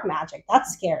magic, dark magic,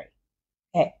 that's scary.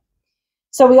 Okay.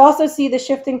 So we also see the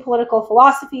shifting political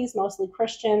philosophies, mostly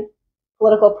Christian,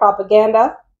 political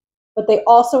propaganda, but they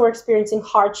also were experiencing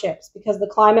hardships because the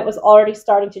climate was already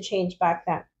starting to change back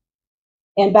then.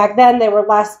 And back then they were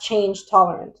less change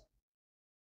tolerant.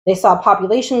 They saw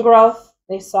population growth,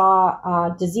 they saw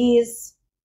disease,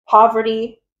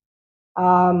 poverty,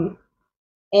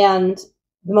 and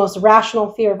the most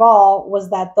rational fear of all was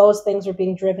that those things were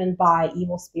being driven by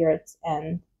evil spirits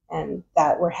and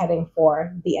that we're heading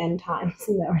for the end times,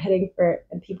 and that we're heading for,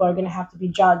 and people are going to have to be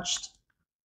judged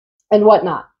and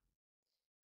whatnot.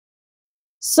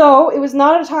 So it was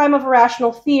not a time of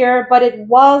irrational fear, but it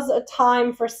was a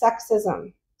time for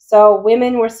sexism. So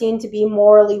women were seen to be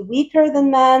morally weaker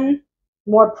than men,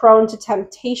 more prone to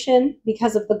temptation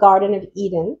because of the Garden of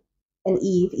Eden and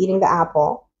Eve eating the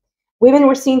apple. Women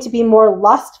were seen to be more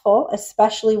lustful,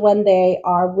 especially when they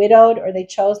are widowed or they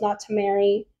chose not to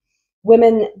marry.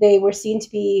 Women, they were seen to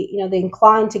be, they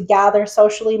inclined to gather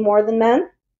socially more than men.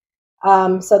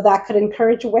 So that could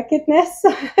encourage wickedness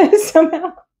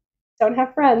somehow. Don't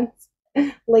have friends.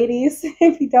 Ladies,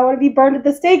 if you don't want to be burned at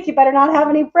the stake, you better not have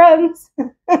any friends.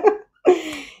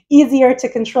 Easier to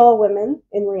control women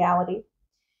in reality.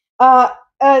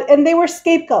 And they were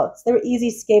scapegoats. They were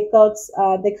easy scapegoats.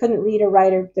 They couldn't read or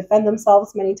write or defend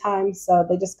themselves many times, so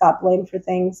they just got blamed for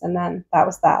things, and then that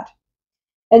was that.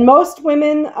 And most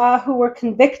women who were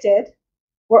convicted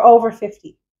were over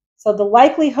 50. So the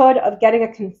likelihood of getting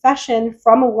a confession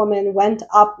from a woman went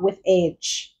up with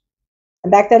age.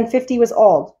 And back then, 50 was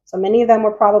old, so many of them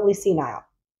were probably senile.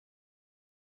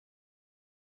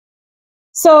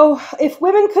 So if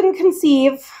women couldn't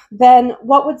conceive, then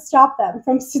what would stop them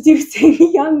from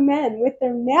seducing young men with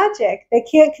their magic? They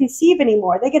can't conceive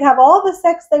anymore. They could have all the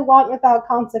sex they want without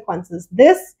consequences.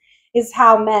 This is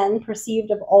how men perceived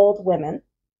of old women.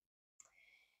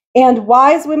 And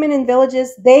wise women in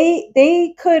villages, they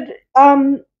could,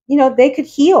 they could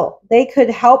heal. They could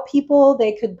help people.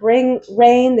 They could bring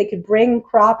rain. They could bring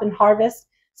crop and harvest.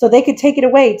 So they could take it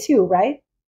away too, right?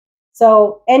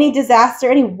 So any disaster,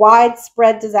 any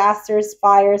widespread disasters,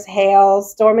 fires, hail,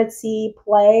 storm at sea,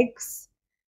 plagues,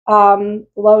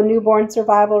 low newborn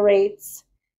survival rates,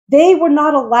 they were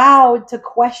not allowed to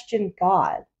question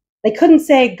God. They couldn't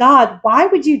say, God, why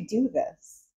would you do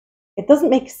this? It doesn't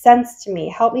make sense to me.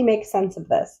 Help me make sense of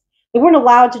this. They weren't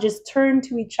allowed to just turn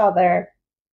to each other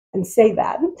and say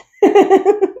that.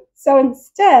 So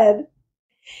instead,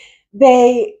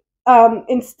 they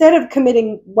instead of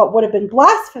committing what would have been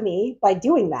blasphemy by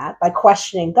doing that, by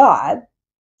questioning God,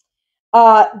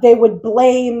 they would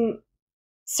blame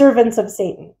servants of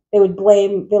Satan. They would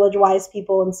blame village-wise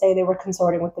people and say they were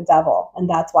consorting with the devil, and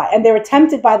that's why. And they were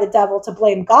tempted by the devil to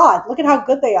blame God. Look at how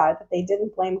good they are that they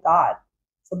didn't blame God.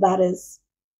 So that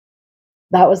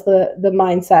was the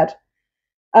mindset.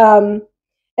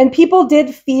 And people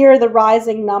did fear the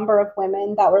rising number of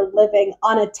women that were living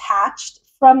unattached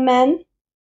from men.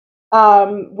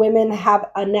 Women have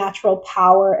a natural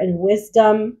power and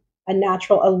wisdom, a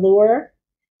natural allure.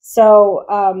 So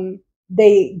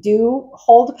they do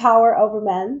hold power over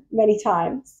men many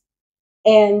times.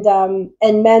 And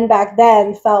men back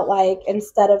then felt like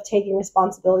instead of taking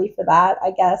responsibility for that,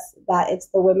 I guess that it's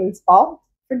the women's fault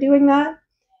for doing that.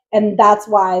 And that's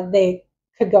why they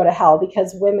could go to hell,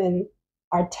 because women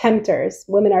are tempters.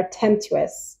 Women are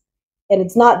temptuous. And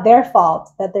it's not their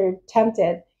fault that they're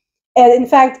tempted. And in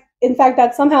fact,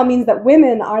 that somehow means that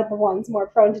women are the ones more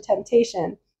prone to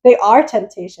temptation. They are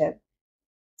temptation.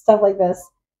 Stuff like this.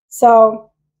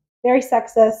 So, very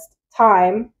sexist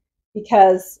time,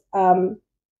 because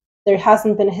there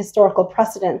hasn't been a historical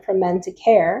precedent for men to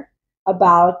care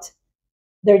about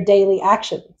their daily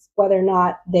actions, whether or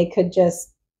not they could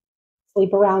just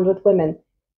sleep around with women.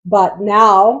 But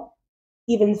now,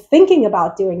 even thinking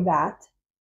about doing that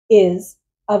is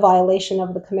a violation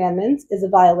of the commandments, is a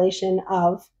violation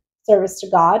of service to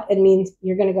God, and means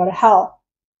you're going to go to hell.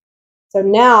 So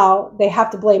now they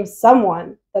have to blame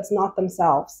someone that's not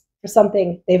themselves for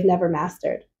something they've never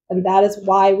mastered. And that is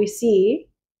why we see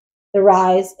the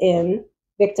rise in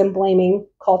victim blaming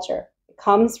culture. It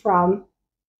comes from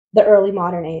the early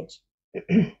modern age.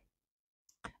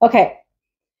 Okay.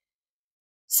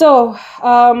 So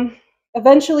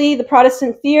eventually the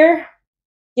Protestant fear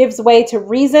gives way to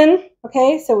reason.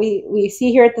 Okay, so we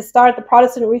see here at the start, the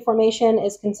Protestant Reformation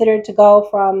is considered to go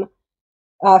from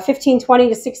 1520 to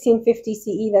 1650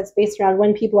 CE. That's based around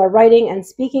when people are writing and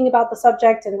speaking about the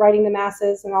subject and writing the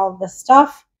masses and all of this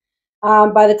stuff.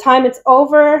 By the time it's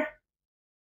over,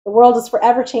 the world is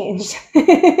forever changed.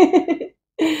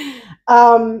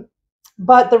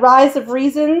 But the rise of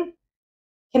reason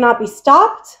cannot be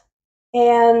stopped,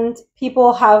 and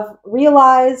people have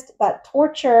realized that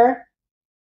torture,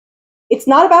 it's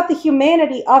not about the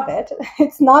humanity of it.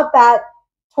 It's not that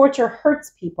torture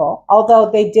hurts people, although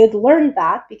they did learn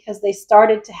that because they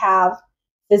started to have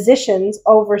physicians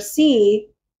oversee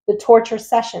the torture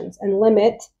sessions and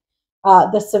limit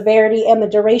the severity and the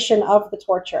duration of the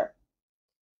torture.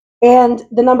 And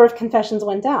the number of confessions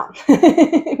went down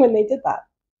when they did that.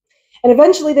 And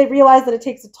eventually they realized that it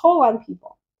takes a toll on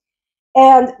people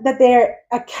and that their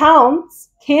accounts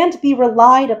can't be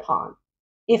relied upon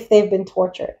if they've been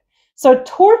tortured. So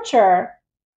torture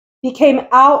became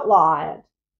outlawed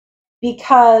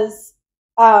because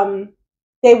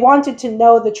they wanted to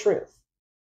know the truth.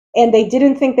 And they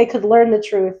didn't think they could learn the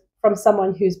truth from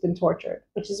someone who's been tortured,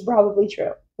 which is probably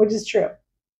true, which is true,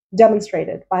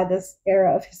 demonstrated by this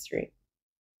era of history.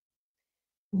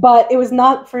 But it was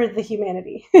not for the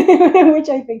humanity, which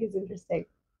I think is interesting.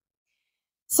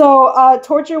 So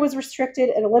torture was restricted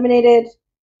and eliminated.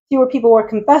 Fewer people were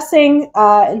confessing.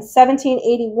 In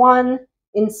 1781,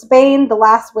 in Spain, the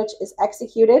last witch is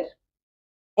executed.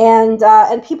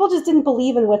 And people just didn't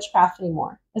believe in witchcraft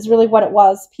anymore, is really what it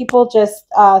was. People just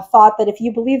thought that if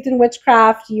you believed in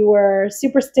witchcraft, you were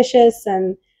superstitious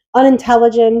and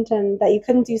unintelligent, and that you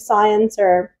couldn't do science,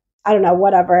 or I don't know,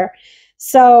 whatever.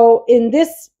 So in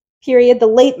this period, the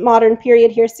late modern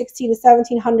period here, 16 to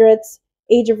 1700s,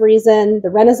 Age of Reason, the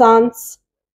Renaissance,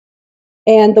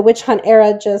 and the witch hunt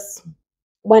era just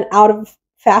went out of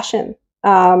fashion.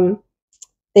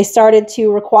 They started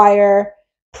to require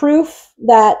proof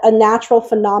that a natural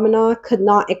phenomena could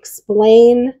not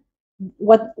explain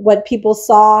what people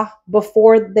saw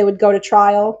before they would go to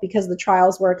trial, because the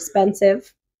trials were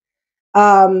expensive.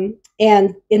 And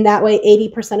in that way,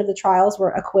 80% of the trials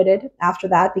were acquitted after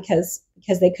that, because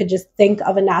they could just think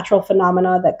of a natural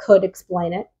phenomena that could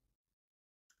explain it.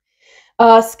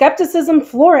 Skepticism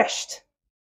flourished.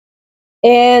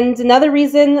 And another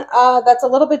reason that's a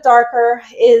little bit darker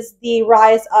is the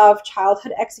rise of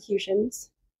childhood executions.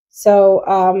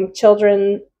 So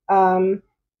children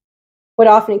would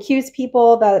often accuse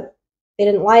people that they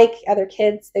didn't like, other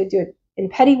kids. They would do it in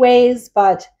petty ways,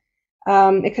 but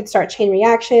it could start chain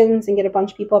reactions and get a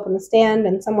bunch of people up in the stand,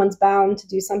 and someone's bound to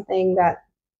do something that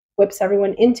whips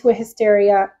everyone into a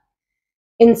hysteria.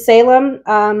 In Salem,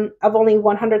 of only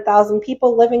 100,000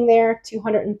 people living there,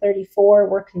 234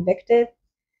 were convicted,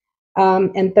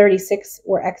 and 36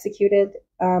 were executed,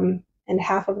 and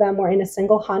half of them were in a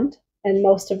single hunt, and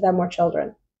most of them were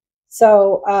children.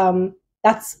 So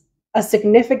that's a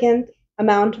significant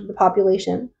amount of the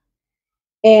population.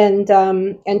 And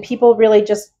people really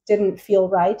just didn't feel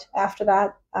right after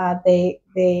that. They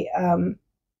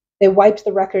wiped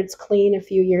the records clean a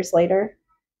few years later,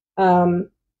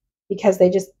 because they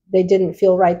didn't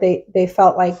feel right. They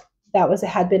felt like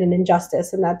had been an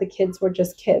injustice, and that the kids were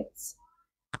just kids.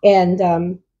 And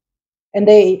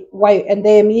they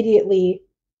immediately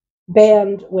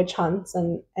banned witch hunts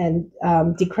and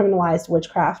decriminalized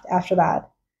witchcraft after that.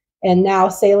 And now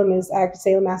Salem,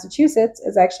 Massachusetts,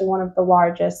 is actually one of the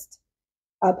largest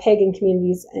pagan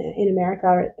communities in America,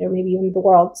 or maybe even the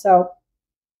world. So,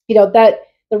 that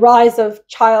the rise of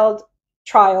child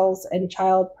trials and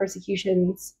child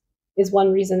persecutions is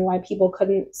one reason why people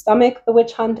couldn't stomach the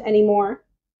witch hunt anymore.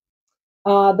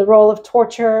 The role of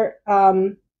torture,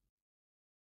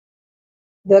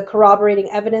 the corroborating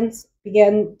evidence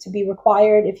began to be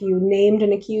required. If you named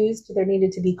an accused, there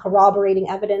needed to be corroborating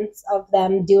evidence of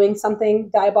them doing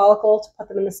something diabolical to put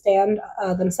them in the stand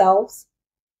themselves.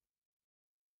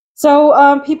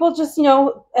 So people just,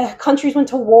 countries went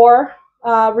to war,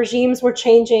 regimes were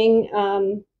changing,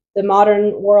 the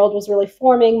modern world was really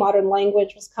forming, modern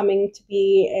language was coming to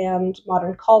be, and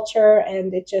modern culture,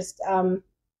 and it just,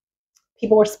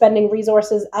 people were spending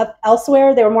resources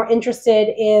elsewhere. They were more interested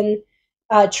in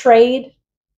trade.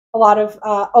 A lot of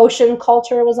ocean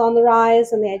culture was on the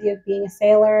rise, and the idea of being a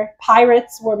sailor.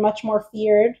 Pirates were much more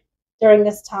feared during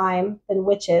this time than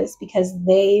witches, because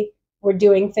they were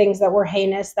doing things that were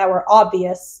heinous, that were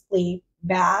obviously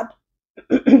bad.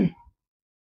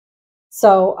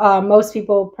 So most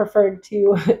people preferred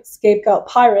to scapegoat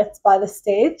pirates by the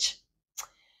stage.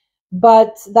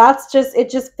 But it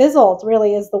just fizzled,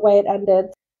 really, is the way it ended.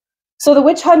 So the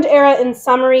witch hunt era, in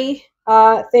summary,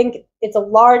 I think it's a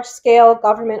large-scale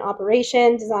government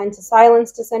operation designed to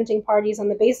silence dissenting parties on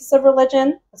the basis of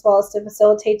religion, as well as to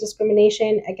facilitate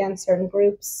discrimination against certain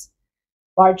groups,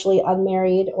 largely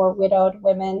unmarried or widowed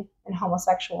women and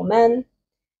homosexual men.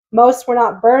 Most were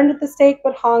not burned at the stake,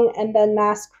 but hung and then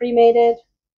mass cremated.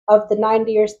 Of the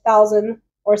 90,000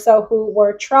 or so who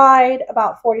were tried,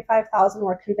 about 45,000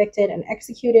 were convicted and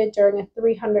executed during a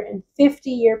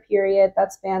 350-year period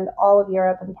that spanned all of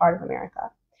Europe and part of America.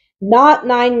 Not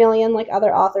 9 million like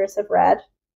other authors have read.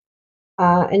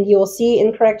 And you will see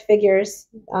incorrect figures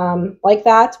like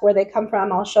that, where they come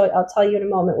from. I'll tell you in a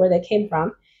moment where they came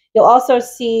from. You'll also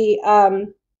see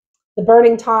the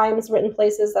burning times written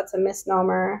places. That's a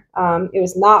misnomer. It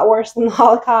was not worse than the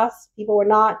Holocaust. People were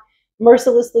not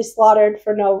mercilessly slaughtered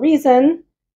for no reason.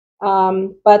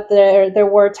 But there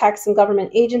were tax and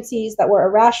government agencies that were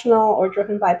irrational or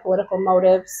driven by political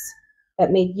motives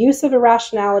that made use of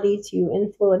irrationality to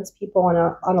influence people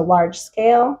on a large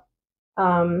scale.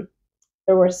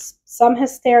 There was some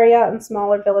hysteria in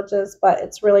smaller villages, but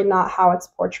it's really not how it's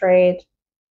portrayed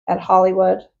at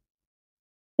Hollywood.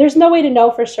 There's no way to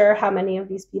know for sure how many of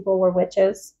these people were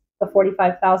witches, the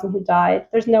 45,000 who died.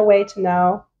 There's no way to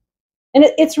know. And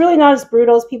it's really not as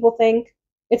brutal as people think.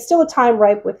 It's still a time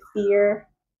ripe with fear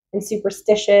and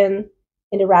superstition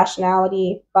and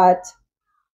irrationality,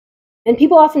 and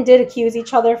people often did accuse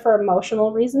each other for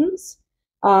emotional reasons,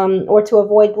 or to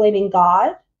avoid blaming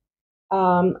God.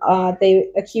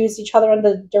 They accused each other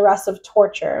under the duress of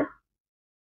torture.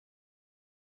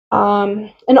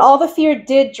 And all the fear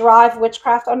did drive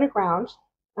witchcraft underground.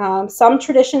 Some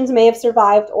traditions may have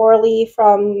survived orally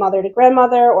from mother to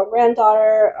grandmother or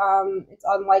granddaughter. It's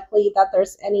unlikely that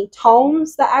there's any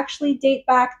tomes that actually date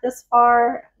back this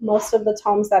far. Most of the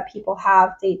tomes that people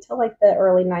have date to like the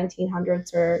early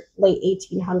 1900s or late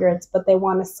 1800s, but they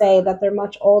want to say that they're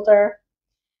much older.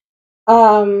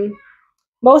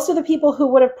 Most of the people who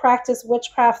would have practiced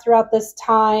witchcraft throughout this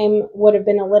time would have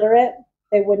been illiterate.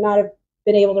 They would not have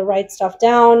been able to write stuff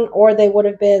down, or they would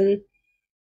have been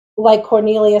like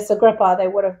Cornelius Agrippa. They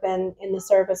would have been in the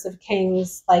service of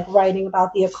kings, like writing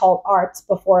about the occult arts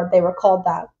before they were called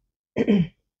that.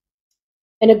 And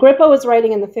Agrippa was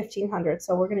writing in the 1500s,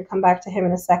 so we're going to come back to him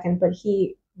in a second, but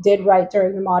he did write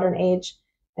during the modern age,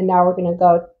 and now we're going to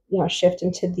go, shift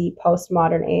into the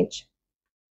postmodern age.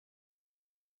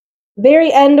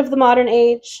 Very end of the modern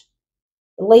age,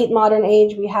 the late modern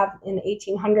age, we have in the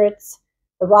 1800s,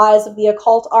 the rise of the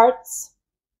occult arts.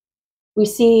 We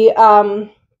see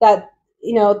that,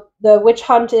 the witch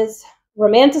hunt is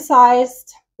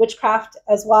romanticized, witchcraft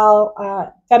as well.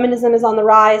 Feminism is on the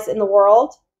rise in the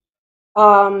world.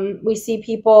 We see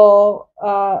people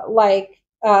like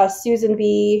Susan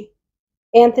B.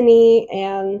 Anthony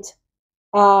and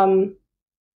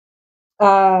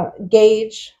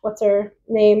Gage, what's her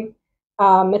name?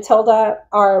 Matilda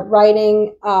are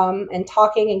writing and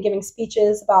talking and giving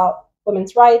speeches about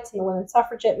women's rights, and the women's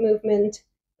suffragette movement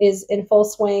is in full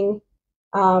swing.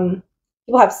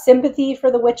 People have sympathy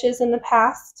for the witches in the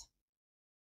past.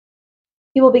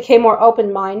 People became more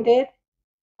open-minded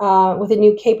with a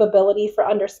new capability for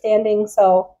understanding.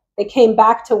 So they came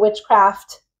back to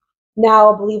witchcraft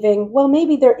now believing, well,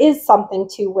 maybe there is something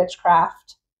to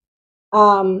witchcraft.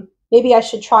 Maybe I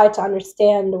should try to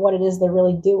understand what it is they're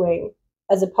really doing,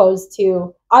 as opposed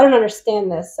to, I don't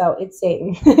understand this, so it's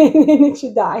Satan. And it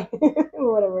should die,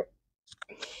 or whatever.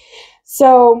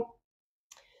 So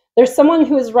there's someone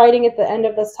who is writing at the end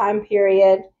of this time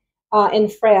period in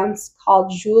France called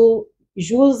Jules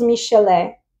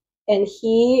Michelet, and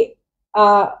he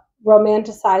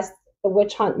romanticized the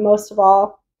witch hunt most of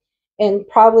all, and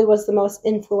probably was the most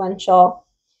influential.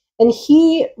 And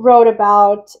he wrote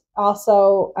about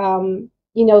also,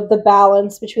 the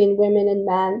balance between women and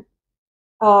men,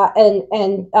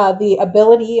 and the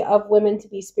ability of women to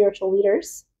be spiritual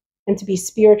leaders and to be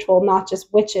spiritual, not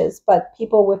just witches, but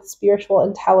people with spiritual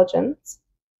intelligence.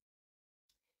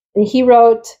 And he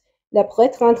wrote, Le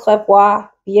prêtre entrevoit,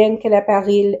 bien que le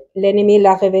péril, l'ennemi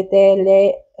la revêtait,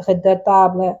 les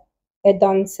redoutable, et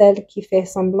dans celle qui fait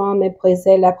semblant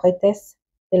mépriser la prêtresse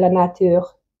de la nature.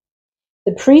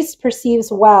 The priest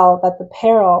perceives well that the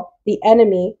peril, the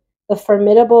enemy, the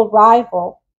formidable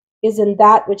rival, is in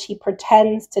that which he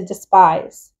pretends to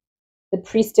despise, the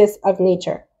priestess of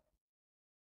nature.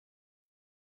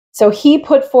 So he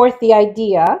put forth the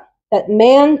idea that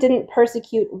man didn't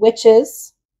persecute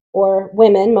witches or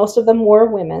women, most of them were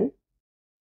women,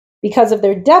 because of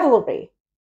their devilry,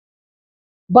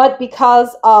 but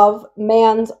because of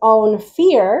man's own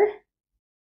fear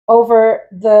over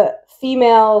the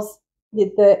females,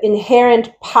 the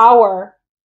inherent power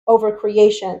over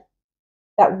creation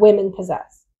that women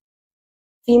possess.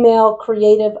 Female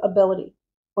creative ability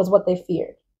was what they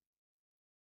feared.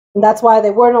 And that's why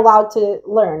they weren't allowed to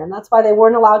learn, and that's why they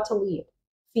weren't allowed to lead.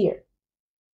 Fear.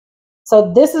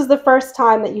 So this is the first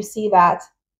time that you see that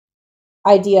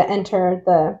idea enter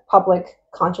the public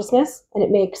consciousness, and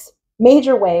it makes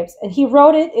major waves. And he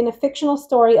wrote it in a fictional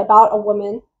story about a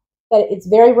woman that it's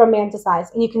very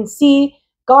romanticized. And you can see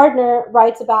Gardner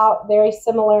writes about very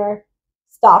similar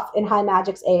stuff in High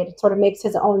Magic's Aid. It sort of makes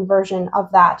his own version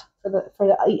of that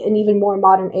for an even more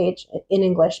modern age in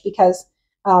English, because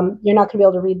you're not going to be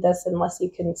able to read this unless you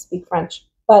can speak French.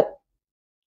 But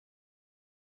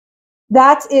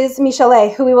that is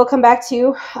Michelet, who we will come back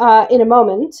to in a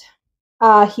moment.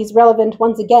 He's relevant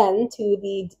once again to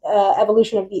the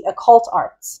evolution of the occult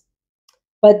arts.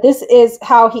 But this is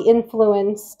how he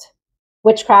influenced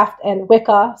witchcraft and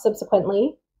Wicca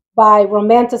subsequently, by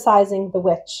romanticizing the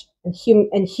witch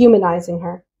and humanizing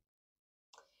her.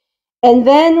 And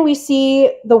then we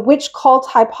see the witch cult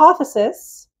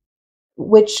hypothesis,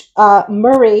 which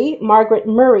Margaret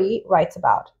Murray writes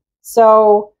about.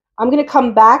 So I'm going to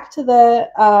come back to the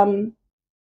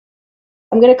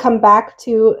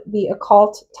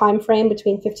occult time frame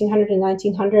between 1500 and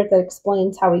 1900 that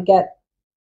explains how we get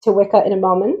to Wicca in a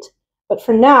moment. But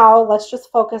for now, let's just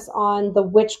focus on the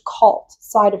witch cult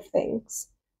side of things.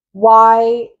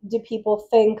 Why do people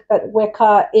think that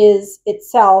Wicca is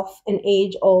itself an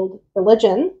age-old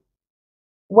religion?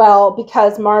 Well,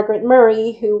 because Margaret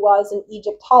Murray, who was an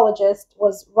Egyptologist,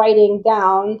 was writing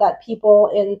down that people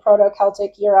in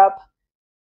Proto-Celtic Europe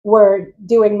were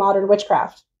doing modern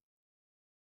witchcraft.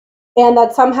 And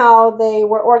that somehow they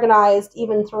were organized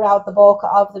even throughout the bulk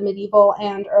of the medieval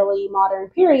and early modern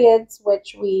periods,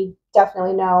 which we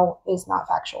definitely know is not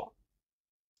factual.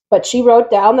 But she wrote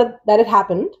down that it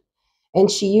happened, and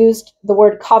she used the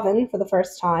word coven for the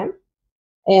first time,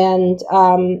 and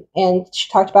she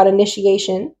talked about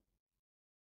initiation.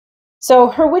 So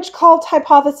her witch cult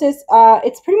hypothesis,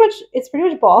 it's pretty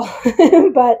much bull,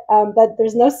 but that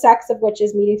there's no sects of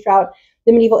witches meeting throughout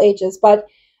the medieval ages. But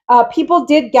people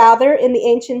did gather in the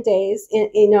ancient days,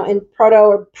 in proto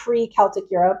or pre-Celtic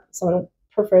Europe. Someone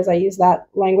prefers I use that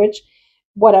language,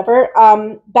 whatever.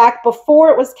 Back before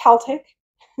it was Celtic,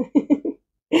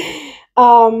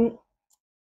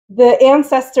 the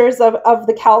ancestors of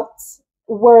the Celts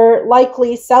were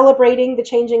likely celebrating the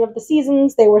changing of the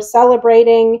seasons. They were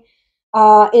celebrating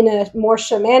in a more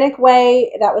shamanic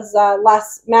way that was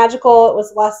less magical. It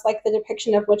was less like the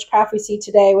depiction of witchcraft we see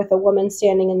today with a woman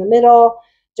standing in the middle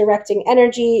directing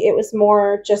energy. It was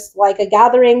more just like a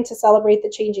gathering to celebrate the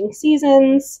changing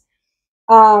seasons.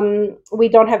 We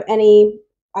don't have any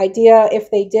idea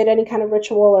if they did any kind of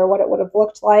ritual or what it would have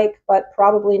looked like, but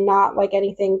probably not like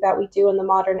anything that we do in the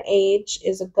modern age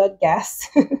is a good guess.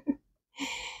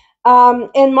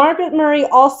 And Margaret Murray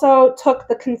also took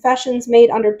the confessions made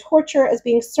under torture as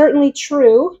being certainly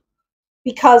true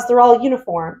because they're all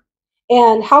uniform.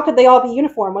 And how could they all be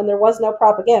uniform when there was no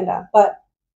propaganda? But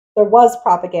there was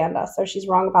propaganda, so she's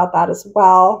wrong about that as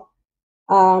well.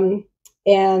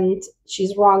 And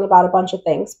she's wrong about a bunch of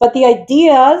things. But the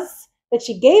ideas that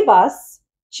she gave us,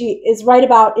 she is right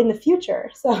about in the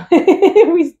future. So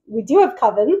we do have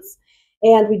covens,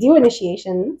 and we do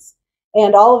initiations,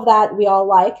 and all of that we all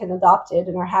like and adopted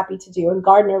and are happy to do. And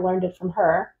Gardner learned it from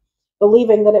her,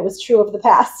 believing that it was true of the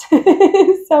past.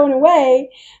 So in a way,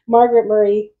 Margaret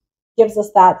Murray gives us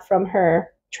that from her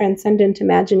transcendent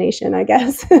imagination, I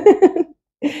guess.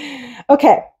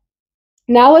 Okay,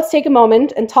 now let's take a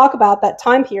moment and talk about that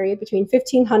time period between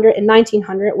 1500 and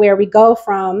 1900, where we go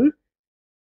from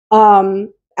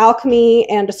alchemy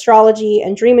and astrology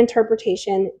and dream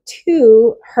interpretation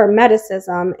to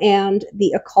Hermeticism and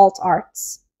the occult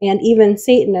arts, and even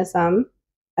Satanism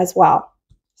as well.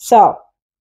 So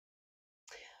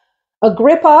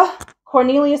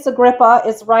Cornelius Agrippa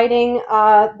is writing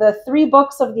the 3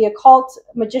 books of the occult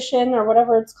magician, or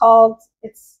whatever it's called.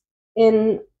 It's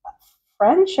in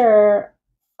French or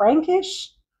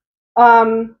Frankish.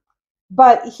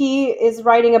 But he is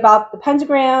writing about the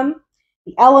pentagram,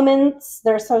 the elements,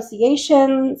 their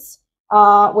associations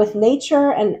with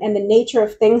nature, and the nature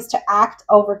of things to act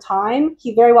over time.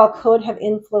 He very well could have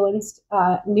influenced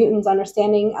Newton's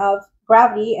understanding of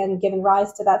gravity and given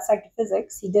rise to that sect of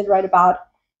physics. He did write about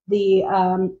the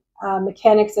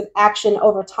mechanics of action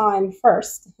over time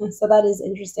first. So that is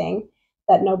interesting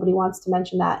that nobody wants to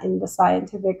mention that in the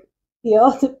scientific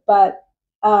field. But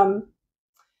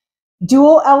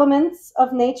dual elements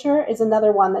of nature is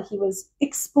another one that he was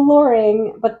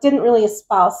exploring, but didn't really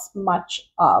espouse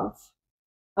much of.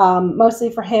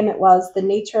 Mostly for him, it was the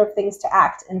nature of things to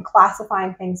act and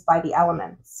classifying things by the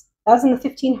elements. That was in the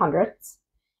 1500s.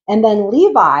 And then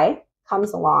Levi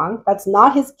comes along. That's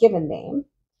not his given name.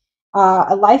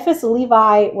 Eliphas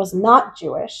Levi was not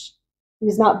Jewish. He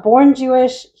was not born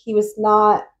Jewish. He was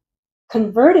not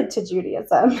converted to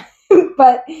Judaism.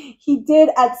 But he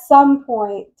did at some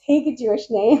point take a Jewish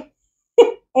name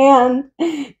and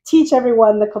teach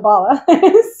everyone the Kabbalah.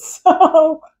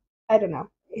 So, I don't know.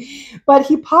 But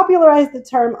he popularized the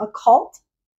term occult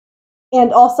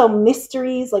and also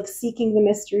mysteries, like seeking the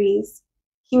mysteries.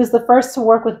 He was the first to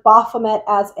work with Baphomet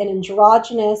as an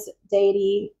androgynous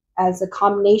deity, as a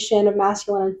combination of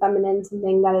masculine and feminine,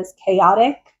 something that is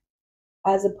chaotic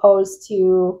as opposed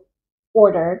to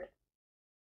ordered.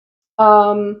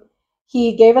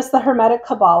 He gave us the Hermetic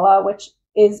Kabbalah, which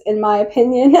is, in my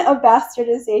opinion, a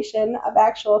bastardization of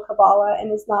actual Kabbalah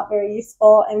and is not very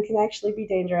useful and can actually be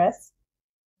dangerous.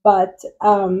 But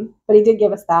he did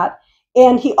give us that.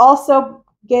 And he also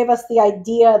gave us the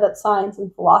idea that science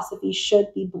and philosophy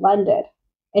should be blended.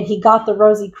 And he got the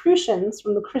Rosicrucians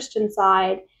from the Christian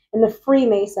side and the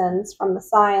Freemasons from the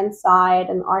science side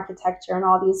and architecture and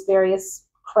all these various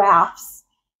crafts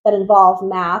that involve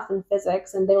math and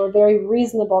physics, and they were very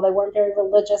reasonable. They weren't very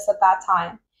religious at that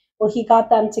time. Well, he got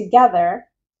them together,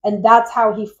 and that's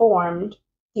how he formed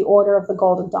the Order of the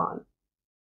Golden Dawn,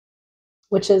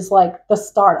 which is like the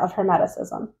start of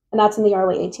Hermeticism, and that's in the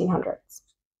early 1800s.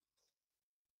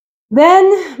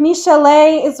 Then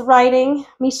Michelet is writing.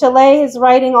 Michelet is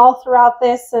writing all throughout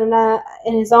this and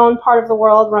in his own part of the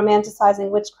world, romanticizing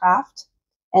witchcraft.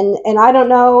 And I don't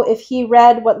know if he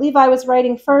read what Levi was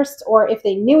writing first, or if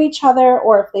they knew each other,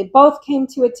 or if they both came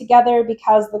to it together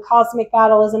because the cosmic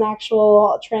battle is an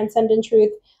actual transcendent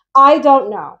truth. I don't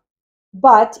know.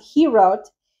 But he wrote,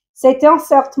 c'est un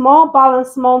certain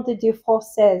balancement de deux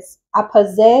forces,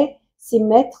 opposées,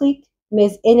 symétriques,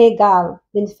 mais inégales.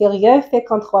 L'inférieur fait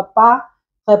contrepas,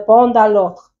 répond à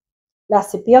l'autre. La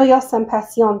supérieure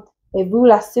s'impatiente, et vous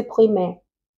la supprimez.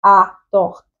 À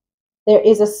tort. There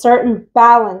is a certain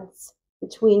balance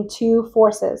between two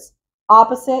forces,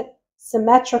 opposite,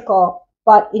 symmetrical,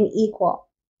 but unequal.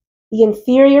 The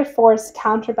inferior force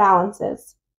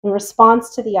counterbalances in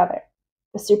response to the other.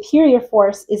 The superior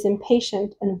force is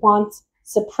impatient and wants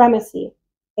supremacy,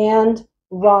 and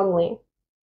wrongly.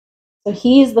 So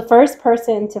he's the first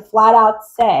person to flat out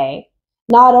say,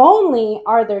 not only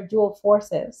are there dual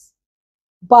forces,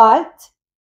 but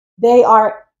they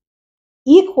are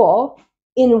equal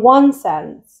in one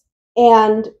sense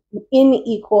and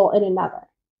unequal in another,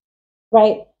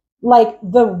 right? Like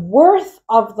the worth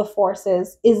of the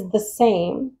forces is the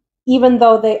same, even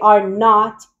though they are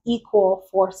not equal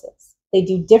forces. They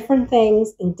do different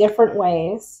things in different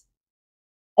ways,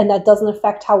 and that doesn't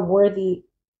affect how worthy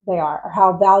they are or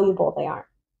how valuable they are.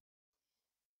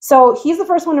 So he's the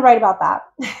first one to write about that.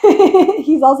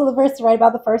 He's also the first to write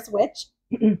about the first witch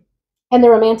and the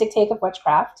romantic take of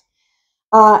witchcraft,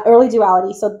 early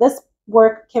duality. So this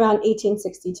work came out in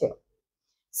 1862.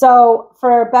 So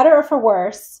for better or for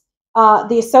worse,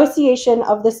 the association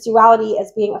of this duality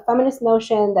as being a feminist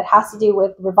notion that has to do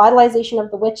with revitalization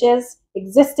of the witches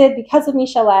existed because of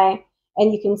Michelet.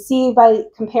 And you can see by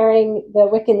comparing the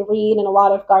Wiccan read and a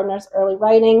lot of Gardner's early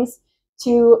writings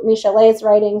to Michelet's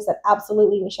writings that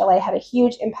absolutely Michelet had a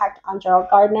huge impact on Gerald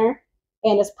Gardner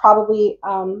and is probably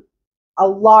a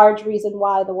large reason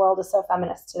why the world is so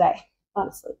feminist today,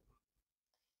 honestly.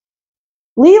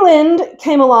 Leland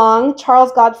came along,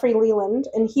 Charles Godfrey Leland,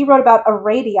 and he wrote about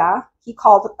Aradia. He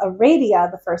called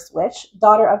Aradia the first witch,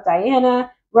 daughter of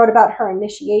Diana, wrote about her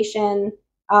initiation.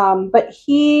 But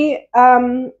he,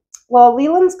 well,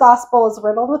 Leland's gospel is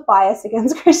riddled with bias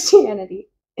against Christianity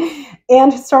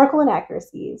and historical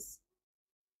inaccuracies.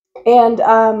 And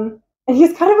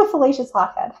he's kind of a fallacious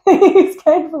hothead. He's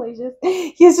kind of fallacious.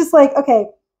 He's just like, okay,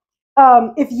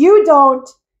 if you don't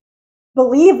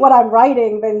believe what I'm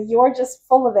writing, then you're just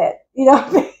full of it. You know,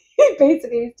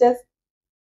 basically, it's just.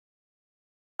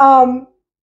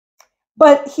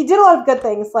 But he did a lot of good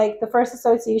things, like the first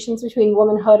associations between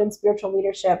womanhood and spiritual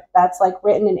leadership. That's like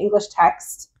written in English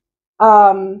text.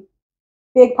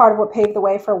 Big part of what paved the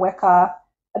way for Wicca.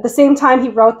 At the same time he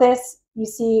wrote this, you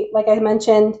see, like I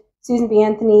mentioned, Susan B.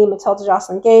 Anthony, Matilda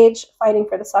Jocelyn Gage fighting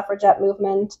for the suffragette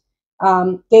movement.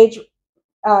 Gage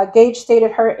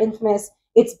stated her infamous,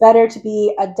 "It's better to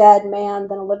be a dead man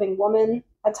than a living woman"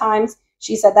 at times.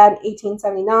 She said that in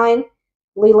 1879.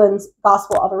 Leland's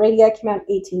Gospel of Aradia came out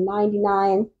in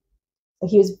 1899. So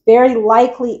he was very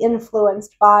likely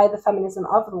influenced by the feminism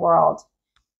of the world.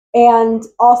 And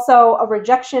also a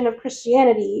rejection of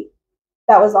Christianity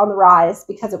that was on the rise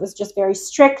because it was just very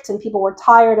strict and people were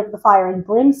tired of the fire and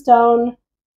brimstone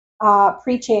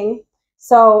preaching.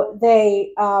 So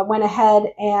they went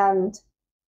ahead and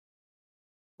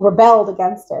rebelled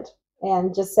against it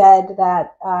and just said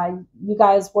that you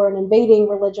guys were an invading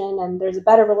religion and there's a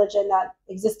better religion that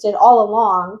existed all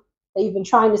along that you've been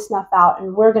trying to snuff out,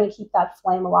 and we're going to keep that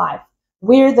flame alive.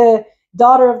 We're the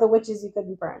daughter of the witches you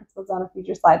couldn't burn. So it's on a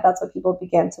future slide. That's what people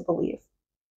began to believe.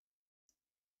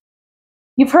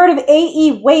 You've heard of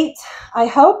A.E. Waite, I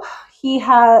hope. He's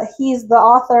the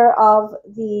author of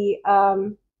the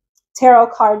tarot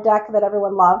card deck that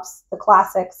everyone loves, the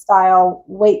classic style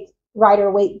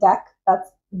Rider-Waite deck. That's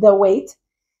the Waite.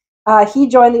 He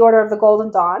joined the Order of the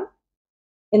Golden Dawn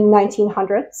in the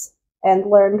 1900s and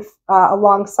learned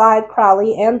alongside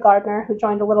Crowley and Gardner, who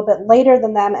joined a little bit later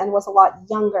than them and was a lot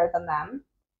younger than them.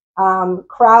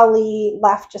 Crowley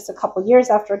left just a couple years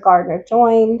after Gardner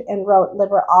joined and wrote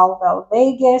Liber Alvel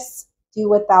Vegas, "Do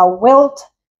what thou wilt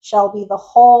shall be the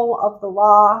whole of the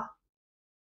law."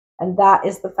 And that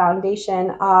is the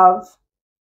foundation of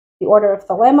the Order of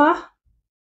Thelema,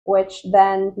 which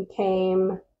then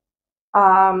became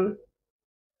the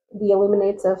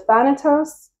Illuminates of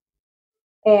Thanatos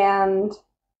and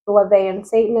the Levian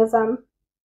Satanism.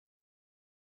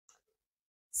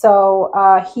 So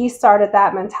he started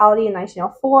that mentality in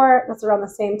 1904. That's around the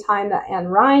same time that Anne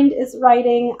Rind is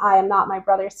writing I Am Not My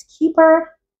Brother's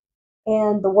Keeper.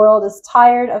 And the world is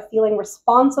tired of feeling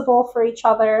responsible for each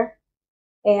other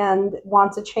and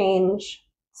wants a change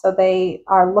So they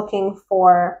are looking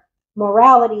for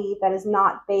morality that is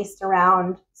not based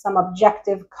around some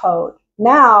objective code.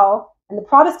 Now, and the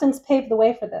Protestants paved the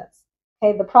way for this.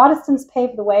 Okay, the Protestants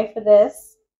paved the way for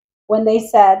this when they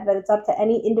said that it's up to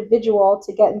any individual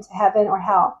to get into heaven or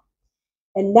hell.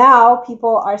 And now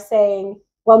people are saying,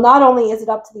 well, not only is it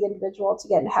up to the individual to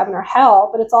get into heaven or hell,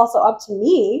 but it's also up to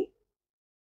me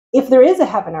if there is a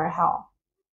heaven or a hell.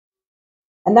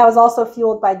 And that was also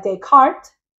fueled by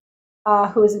Descartes,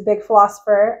 who is a big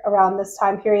philosopher around this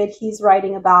time period. He's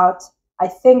writing about I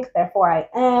think, therefore I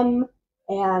am,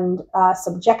 and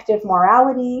subjective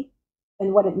morality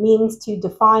and what it means to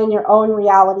define your own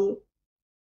reality.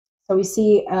 So we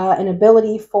see an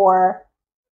ability for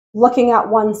looking at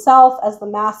oneself as the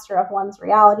master of one's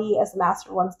reality, as the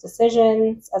master of one's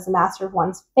decisions, as the master of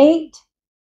one's fate,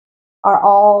 are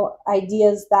all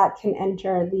ideas that can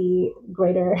enter the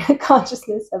greater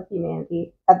consciousness of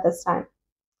humanity at this time.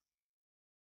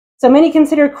 So many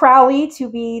consider Crowley to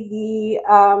be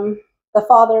the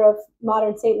father of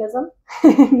modern Satanism.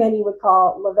 Many would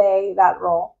call LaVey that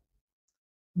role.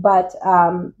 But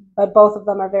both of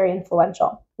them are very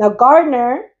influential. Now,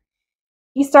 Gardner,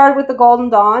 he started with the Golden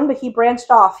Dawn, but he branched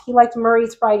off. He liked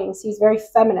Murray's writings. He's very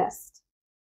feminist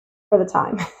for the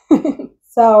time.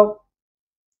 So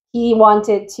he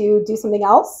wanted to do something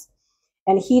else.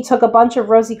 And he took a bunch of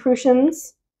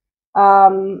Rosicrucians,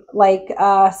 like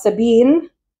Sabine.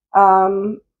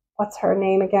 What's her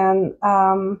name again?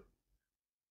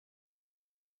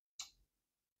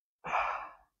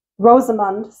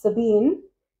 Rosamund Sabine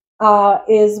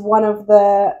is one of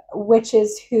the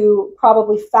witches who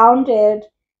probably founded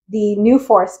the New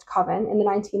Forest Coven in the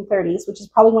 1930s, which is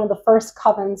probably one of the first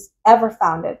covens ever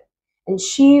founded. And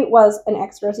she was an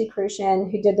ex-Rosicrucian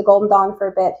who did the Golden Dawn for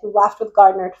a bit, who left with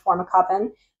Gardner to form a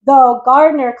coven, though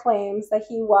Gardner claims that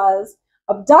he was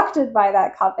abducted by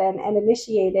that coven and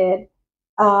initiated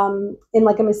in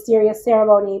like a mysterious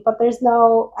ceremony, but there's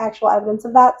no actual evidence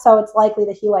of that. So it's likely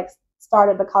that he like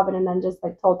started the coven and then just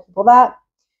like told people that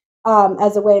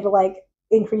as a way to like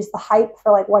increase the hype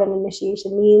for like what an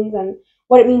initiation means and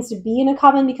what it means to be in a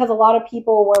coven, because a lot of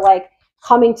people were like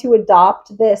coming to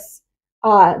adopt this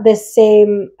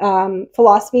same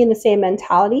philosophy and the same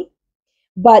mentality,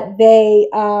 but he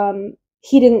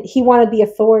wanted the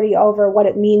authority over what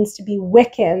it means to be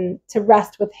Wiccan to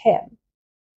rest with him.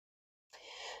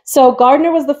 So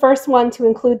Gardner was the first one to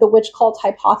include the witch cult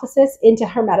hypothesis into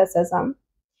Hermeticism.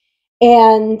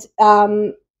 And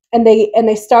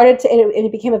they started to, and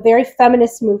it became a very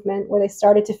feminist movement where they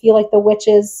started to feel like the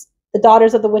witches, the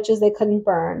daughters of the witches, they couldn't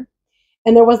burn.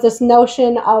 And there was this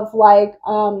notion of like,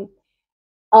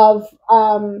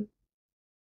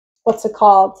 what's it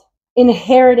called?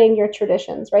 Inheriting your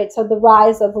traditions, right? So the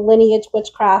rise of lineage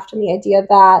witchcraft and the idea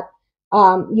that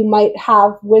you might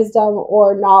have wisdom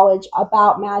or knowledge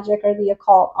about magic or the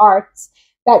occult arts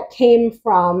that came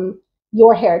from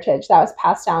your heritage, that was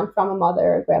passed down from a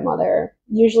mother or grandmother.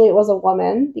 Usually it was a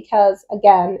woman because,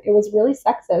 again, it was really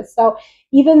sexist. So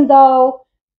even though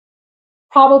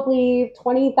probably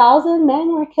 20,000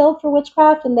 men were killed for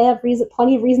witchcraft, and they have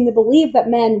plenty of reason to believe that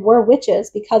men were witches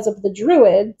because of the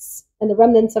Druids and the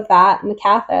remnants of that and the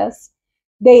Cathars,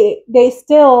 they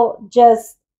still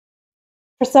just,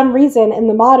 for some reason, in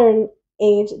the modern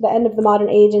age, the end of the modern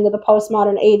age into the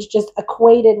postmodern age, just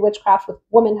equated witchcraft with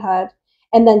womanhood,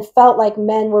 and then felt like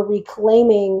men were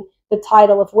reclaiming the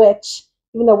title of witch,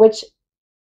 even though witch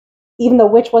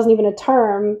wasn't even a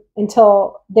term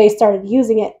until they started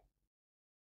using it.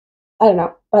 I don't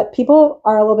know, but people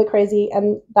are a little bit crazy,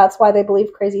 and that's why they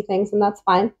believe crazy things, and that's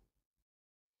fine.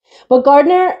 But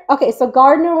Gardner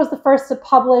was the first to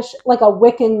publish like a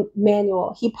Wiccan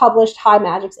manual. He published High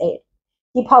Magic's Aid.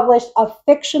 He published a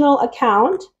fictional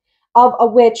account of a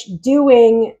witch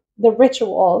doing the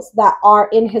rituals that are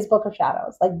in his Book of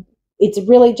Shadows. Like, it's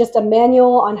really just a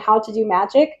manual on how to do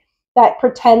magic that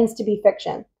pretends to be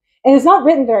fiction. And it's not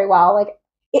written very well. Like,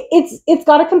 it's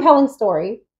got a compelling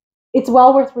story. It's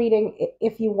well worth reading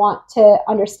if you want to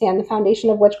understand the foundation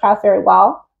of witchcraft very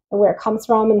well and where it comes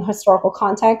from in the historical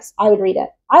context. I would read it.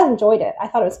 I enjoyed it. I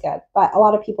thought it was good, but a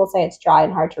lot of people say it's dry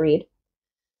and hard to read.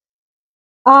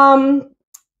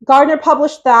 Gardner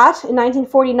published that in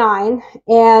 1949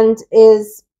 and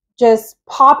is just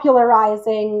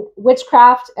popularizing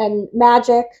witchcraft and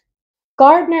magic.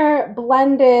 Gardner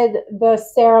blended the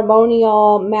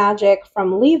ceremonial magic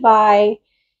from Levi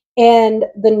and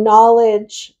the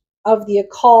knowledge of the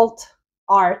occult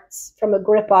arts from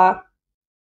Agrippa,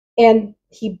 and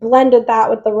he blended that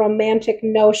with the romantic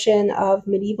notion of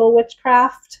medieval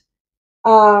witchcraft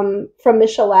from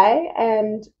Michelet,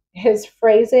 and his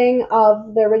phrasing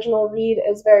of the original read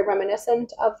is very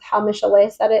reminiscent of how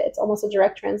Michelet said it. It's almost a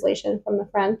direct translation from the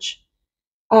French.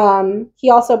 He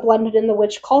also blended in the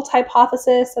witch cult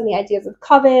hypothesis and the ideas of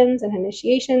covens and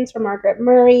initiations from Margaret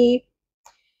Murray,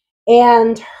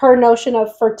 and her notion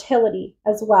of fertility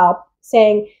as well,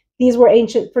 saying these were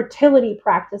ancient fertility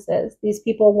practices. These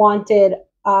people wanted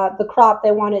the crop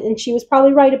they wanted, and she was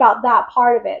probably right about that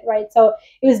part of it, right? So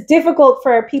it was difficult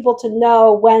for people to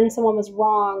know when someone was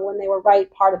wrong, when they were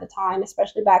right part of the time,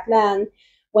 especially back then,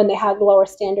 when they had lower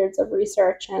standards of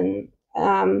research and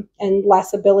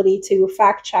less ability to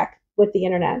fact check with the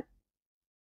internet.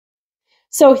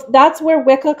 So that's where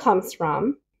Wicca comes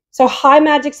from. So High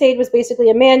Magic's Aid was basically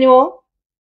a manual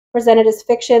presented as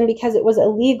fiction because it was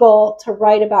illegal to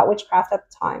write about witchcraft at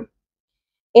the time.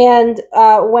 And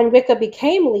when Wicca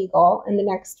became legal in the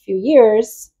next few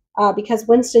years, because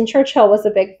Winston Churchill was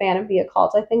a big fan of the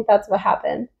occult, I think that's what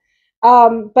happened.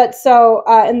 But so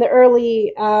in the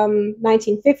early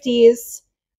 1950s,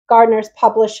 Gardner's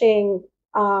publishing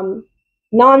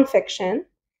nonfiction,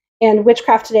 and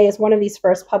Witchcraft Today is one of these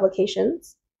first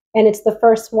publications. And it's the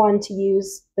first one to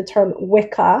use the term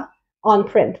Wicca on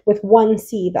print, with one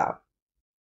C though.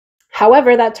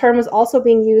 However, that term was also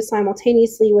being used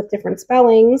simultaneously with different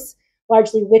spellings,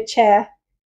 largely witche,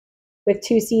 with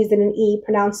two C's and an E,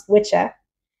 pronounced witche,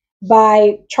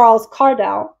 by Charles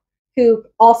Cardell, who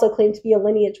also claimed to be a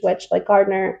lineage witch, like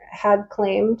Gardner had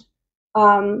claimed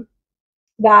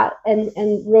that,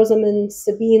 and Rosamund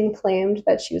Sabine claimed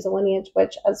that she was a lineage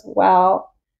witch as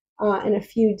well, and a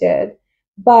few did.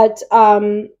 But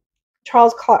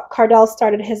Charles Cardell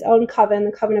started his own coven,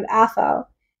 the Coven of Atho,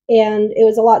 and it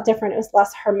was a lot different. It was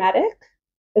less hermetic,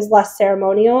 it was less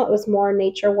ceremonial, it was more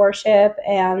nature worship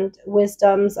and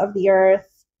wisdoms of the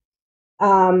earth.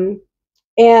 And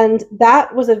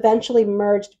that was eventually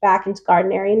merged back into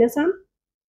Gardnerianism.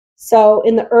 So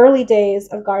in the early days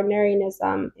of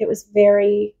Gardnerianism, it was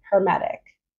very hermetic.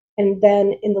 And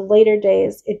then in the later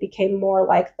days, it became more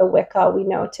like the Wicca we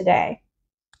know today.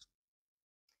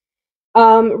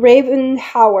 Raven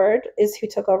Howard is who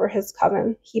took over his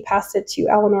coven. He passed it to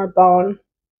Eleanor Bone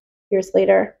years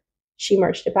later. She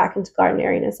merged it back into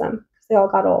Gardnerianism because they all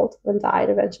got old and died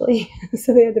eventually.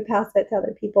 So they had to pass it to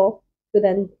other people who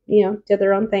then, did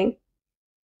their own thing.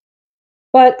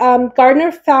 But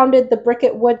Gardner founded the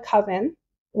Bricket Wood Coven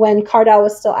when Cardell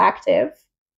was still active.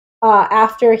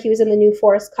 After he was in the New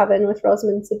Forest Coven with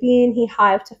Rosamund Sabine, he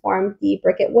hived to form the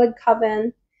Bricket Wood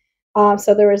Coven.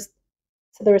 So there was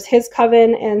his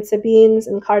coven and Sabine's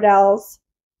and Cardell's.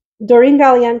 Doreen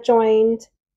Valiente joined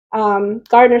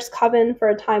Gardner's coven for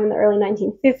a time in the early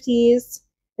 1950s,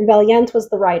 and Valiente was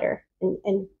the writer.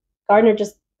 And Gardner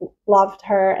just loved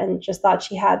her and just thought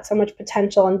she had so much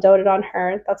potential and doted on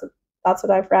her. That's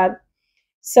what I've read.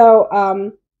 So,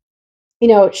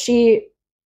 she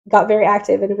got very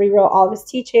active and rewrote all of his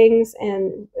teachings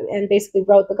and basically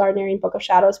wrote the Gardnerian Book of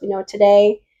Shadows we know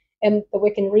today and the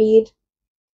Wiccan Read.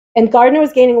 And Gardner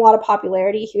was gaining a lot of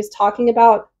popularity. He was talking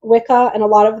about Wicca, and a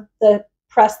lot of the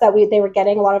press that they were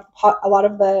getting, a lot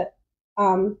of the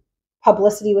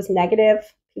publicity was negative.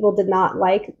 People did not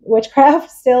like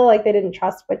witchcraft still, like they didn't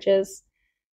trust witches.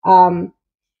 Valiente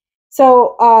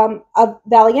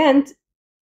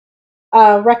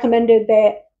recommended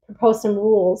they propose some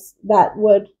rules that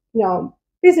would,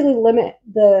 basically limit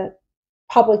the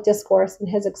public discourse and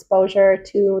his exposure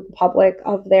to the public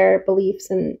of their beliefs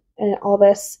and all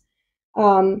this.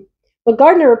 But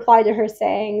Gardner replied to her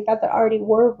saying that there already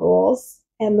were rules,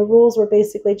 and the rules were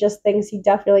basically just things he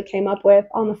definitely came up with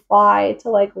on the fly to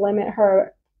limit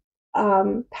her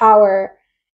power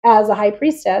as a high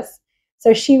priestess.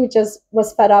 So she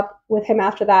was fed up with him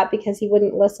after that because he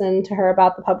wouldn't listen to her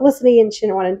about the publicity, and she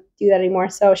didn't want to do that anymore.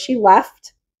 So she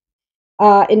left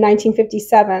in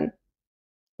 1957,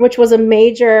 which was a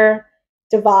major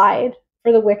divide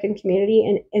for the Wiccan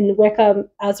community. And Wicca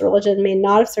as a religion may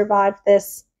not have survived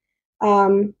this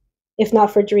if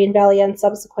not for Doreen Valiente's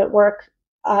subsequent work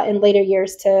in later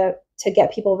years to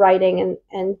get people writing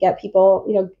and get people,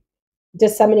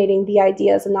 disseminating the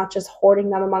ideas and not just hoarding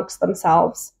them amongst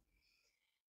themselves.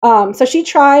 So she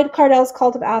tried Cardell's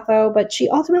Cult of Atho, but she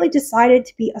ultimately decided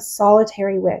to be a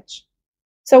solitary witch.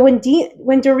 So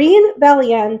when Doreen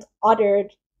Valiente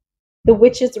uttered the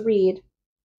Witch's Read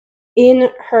in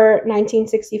her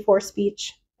 1964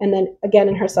 speech, and then again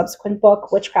in her subsequent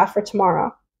book, Witchcraft for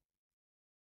Tomorrow,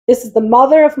 this is the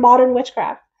mother of modern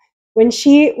witchcraft. When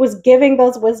she was giving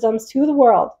those wisdoms to the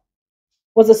world,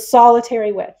 was a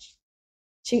solitary witch.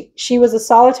 She was a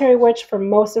solitary witch for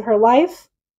most of her life.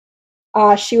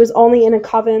 She was only in a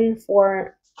coven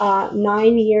for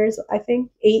 9 years, I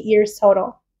think, 8 years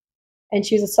total. and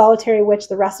she was a solitary witch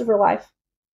the rest of her life.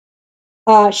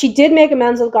 She did make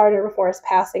amends with Gardner before his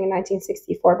passing in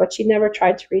 1964, but she never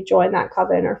tried to rejoin that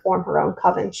coven or form her own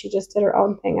coven. She just did her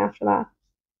own thing after that.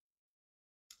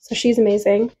 So she's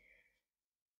amazing.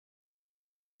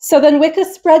 So then Wicca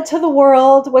spread to the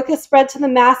world. Wicca spread to the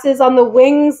masses on the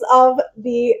wings of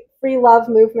the free love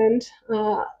movement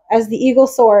as the eagle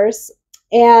soars.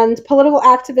 And political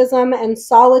activism and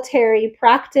solitary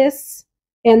practice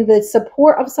and the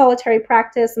support of solitary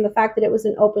practice and the fact that it was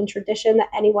an open tradition that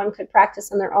anyone could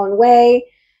practice in their own way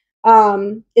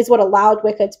is what allowed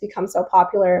Wicca to become so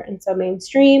popular and so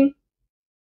mainstream.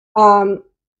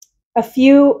 A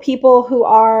few people who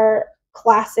are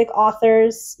classic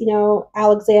authors, you know,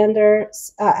 Alex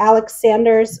Sanders,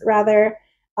 rather,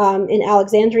 in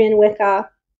Alexandrian Wicca,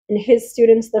 and his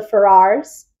students, the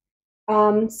Farrars.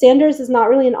 Sanders is not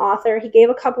really an author. He gave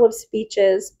a couple of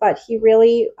speeches, but he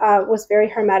really was very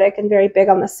hermetic and very big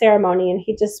on the ceremony, and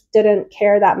he just didn't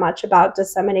care that much about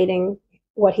disseminating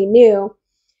what he knew.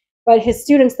 But his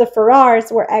students, the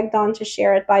Farrars, were egged on to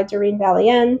share it by Doreen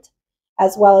Valiente,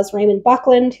 as well as Raymond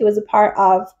Buckland, who was a part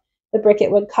of the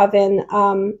Bricketwood Coven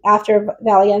after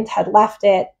Valiente had left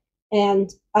it,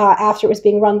 and after it was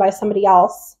being run by somebody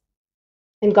else,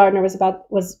 and Gardner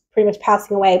was pretty much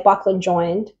passing away. Buckland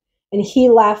joined, and he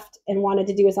left and wanted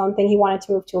to do his own thing. He wanted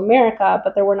to move to America,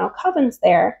 but there were no covens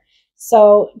there.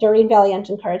 So Doreen Valiente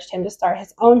encouraged him to start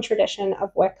his own tradition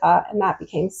of Wicca, and that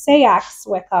became Sayak's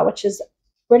Wicca, which is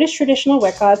British traditional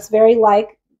Wicca. It's very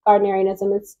like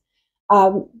Gardnerianism. It's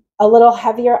a little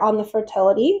heavier on the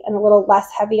fertility and a little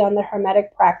less heavy on the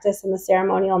hermetic practice and the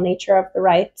ceremonial nature of the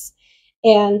rites.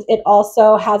 And it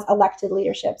also has elected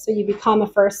leadership. So you become a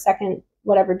first, second,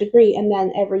 whatever degree, and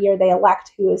then every year they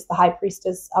elect who is the high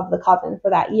priestess of the coven for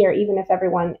that year. Even if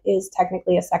everyone is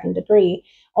technically a second degree,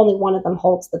 only one of them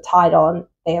holds the title and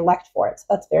they elect for it. So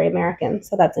that's very American.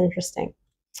 So that's interesting.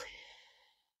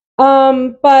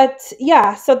 But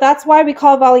yeah, so that's why we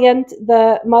call Valiente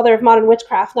the mother of modern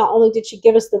witchcraft. Not only did she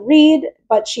give us the read,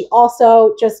 but she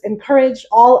also just encouraged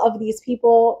all of these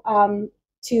people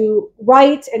to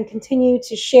write and continue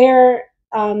to share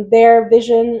their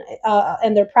vision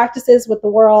and their practices with the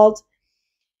world.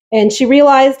 And she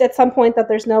realized at some point that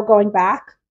there's no going back,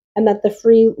 and that the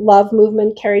free love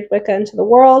movement carried Wicca into the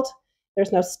world.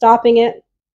 There's no stopping it.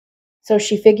 So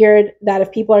she figured that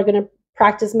if people are going to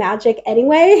practice magic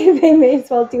anyway, they may as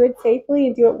well do it safely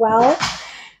and do it well.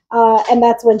 And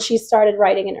that's when she started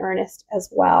writing in earnest as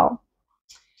well.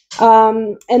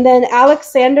 And then Alex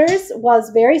Sanders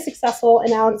was very successful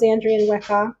in Alexandrian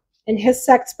Wicca, and his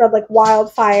sect spread like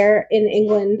wildfire in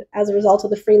England as a result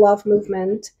of the free love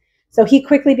movement. So he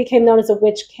quickly became known as a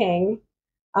witch king,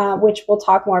 which we'll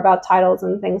talk more about titles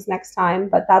and things next time.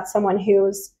 But that's someone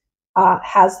who's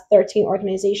has 13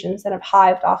 organizations that have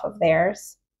hived off of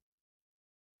theirs.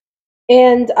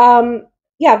 And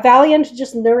yeah, Valiente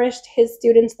just nourished his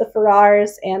students, the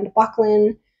Farrars and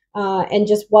Buckland, and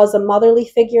just was a motherly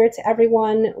figure to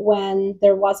everyone when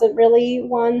there wasn't really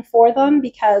one for them,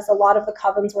 because a lot of the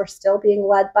covens were still being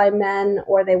led by men,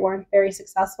 or they weren't very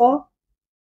successful.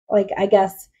 Like, I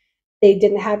guess they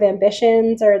didn't have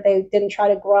ambitions, or they didn't try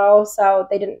to grow, so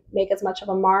they didn't make as much of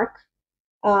a mark,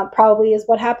 probably is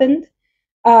what happened.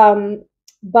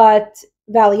 But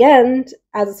Valiente,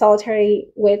 as a solitary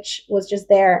witch, was just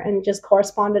there and just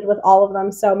corresponded with all of them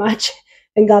so much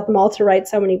and got them all to write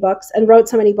so many books, and wrote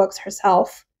so many books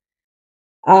herself.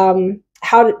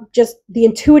 How to, just the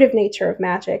intuitive nature of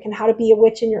magic and how to be a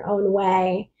witch in your own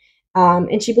way.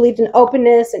 And she believed in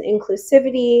openness and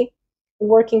inclusivity,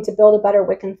 working to build a better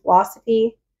Wiccan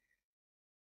philosophy.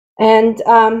 And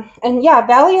yeah,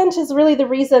 Valiente is really the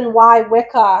reason why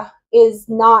Wicca is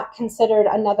not considered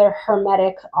another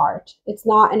hermetic art. It's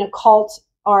not an occult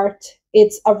art.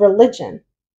 It's a religion,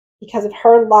 because of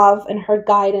her love and her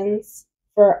guidance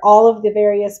for all of the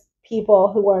various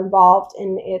people who were involved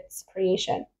in its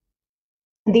creation.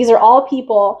 And these are all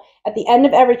people, at the end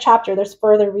of every chapter, there's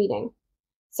further reading.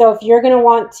 So if you're going to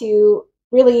want to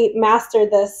really master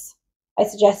this, I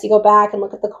suggest you go back and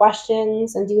look at the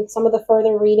questions and do some of the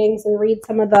further readings and read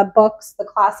some of the books, the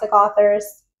classic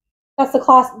authors. That's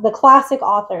the classic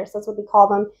authors, that's what we call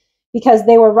them, because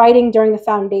they were writing during the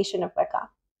foundation of Wicca.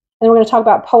 And we're going to talk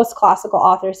about post-classical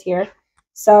authors here.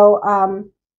 So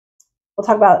we'll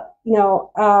talk about, you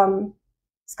know,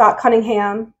 Scott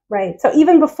Cunningham, right? So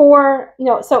even before, you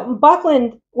know, so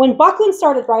Buckland, when Buckland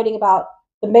started writing about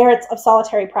the merits of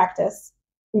solitary practice,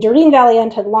 and Doreen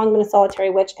Valiente had long been a solitary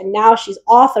witch, and now she's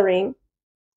authoring.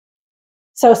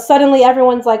 So suddenly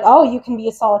everyone's like, oh, you can be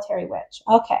a solitary witch.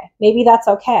 Okay, maybe that's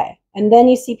okay. And then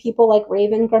you see people like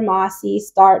Raven Gramassi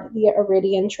start the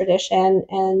Iridian tradition,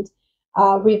 and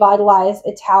revitalize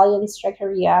Italian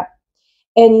stregheria.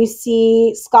 And you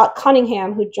see Scott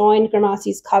Cunningham, who joined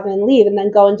Gramsci's coven, leave and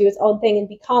then go and do his own thing and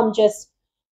become just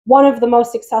one of the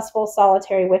most successful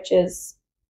solitary witches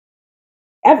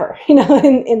ever, in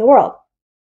the world.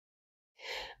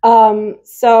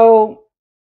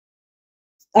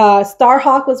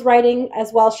 Starhawk was writing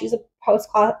as well. She's a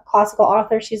post-classical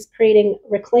author. She's creating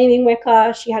Reclaiming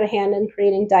Wicca. She had a hand in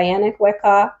creating Dianic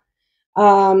Wicca.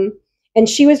 And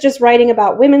she was just writing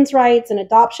about women's rights and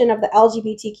adoption of the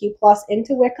LGBTQ plus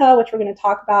into Wicca, which we're going to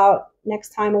talk about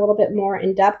next time a little bit more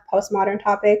in depth, postmodern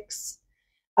topics,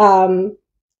 and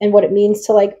what it means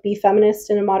to be feminist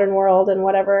in a modern world and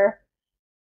whatever.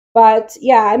 But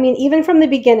yeah, I mean, even from the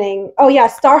beginning,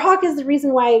 Starhawk is the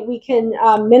reason why we can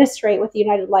ministrate with the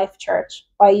United Life Church,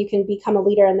 why you can become a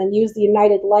leader and then use the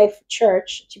United Life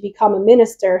Church to become a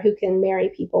minister who can marry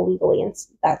people legally and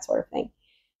that sort of thing.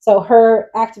 So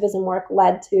her activism work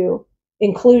led to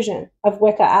inclusion of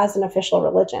Wicca as an official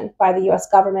religion by the US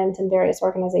government and various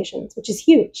organizations, which is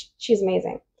huge. She's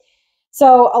amazing.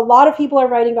 So a lot of people are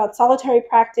writing about solitary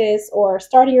practice or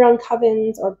starting your own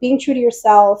covens or being true to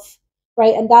yourself,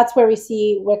 right? And that's where we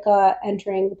see Wicca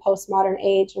entering the postmodern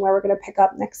age and where we're going to pick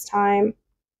up next time.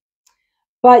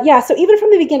 But yeah, so even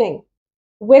from the beginning,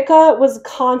 Wicca was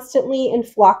constantly in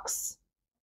flux.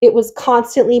 It was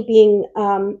constantly being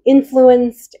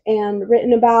influenced and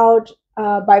written about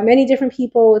by many different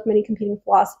people with many competing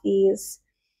philosophies,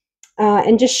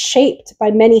 and just shaped by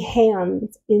many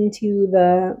hands into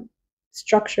the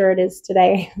structure it is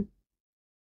today.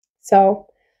 So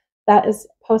that is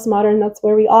postmodern. That's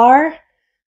where we are.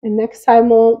 And next time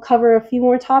we'll cover a few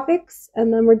more topics,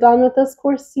 and then we're done with this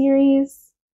course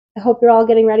series. I hope you're all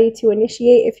getting ready to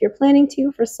initiate if you're planning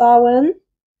to for Samhain.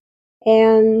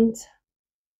 And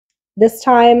this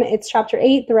time it's chapter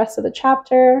 8, the rest of the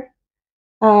chapter.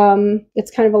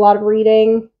 It's kind of a lot of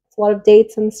reading, it's a lot of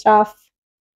dates and stuff.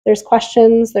 There's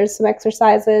questions, there's some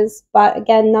exercises, but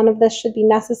again, none of this should be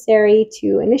necessary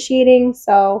to initiating.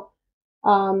 So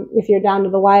if you're down to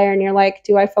the wire and you're like,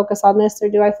 do I focus on this or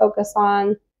do I focus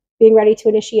on being ready to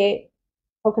initiate?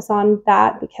 Focus on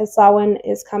that because Samhain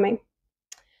is coming.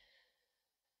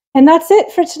 And that's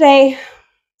it for today.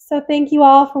 So thank you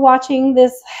all for watching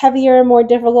this heavier, more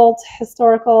difficult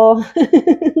historical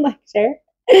lecture.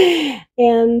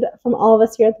 And from all of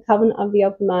us here at the Coven of the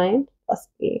Open Mind, blessed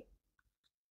be.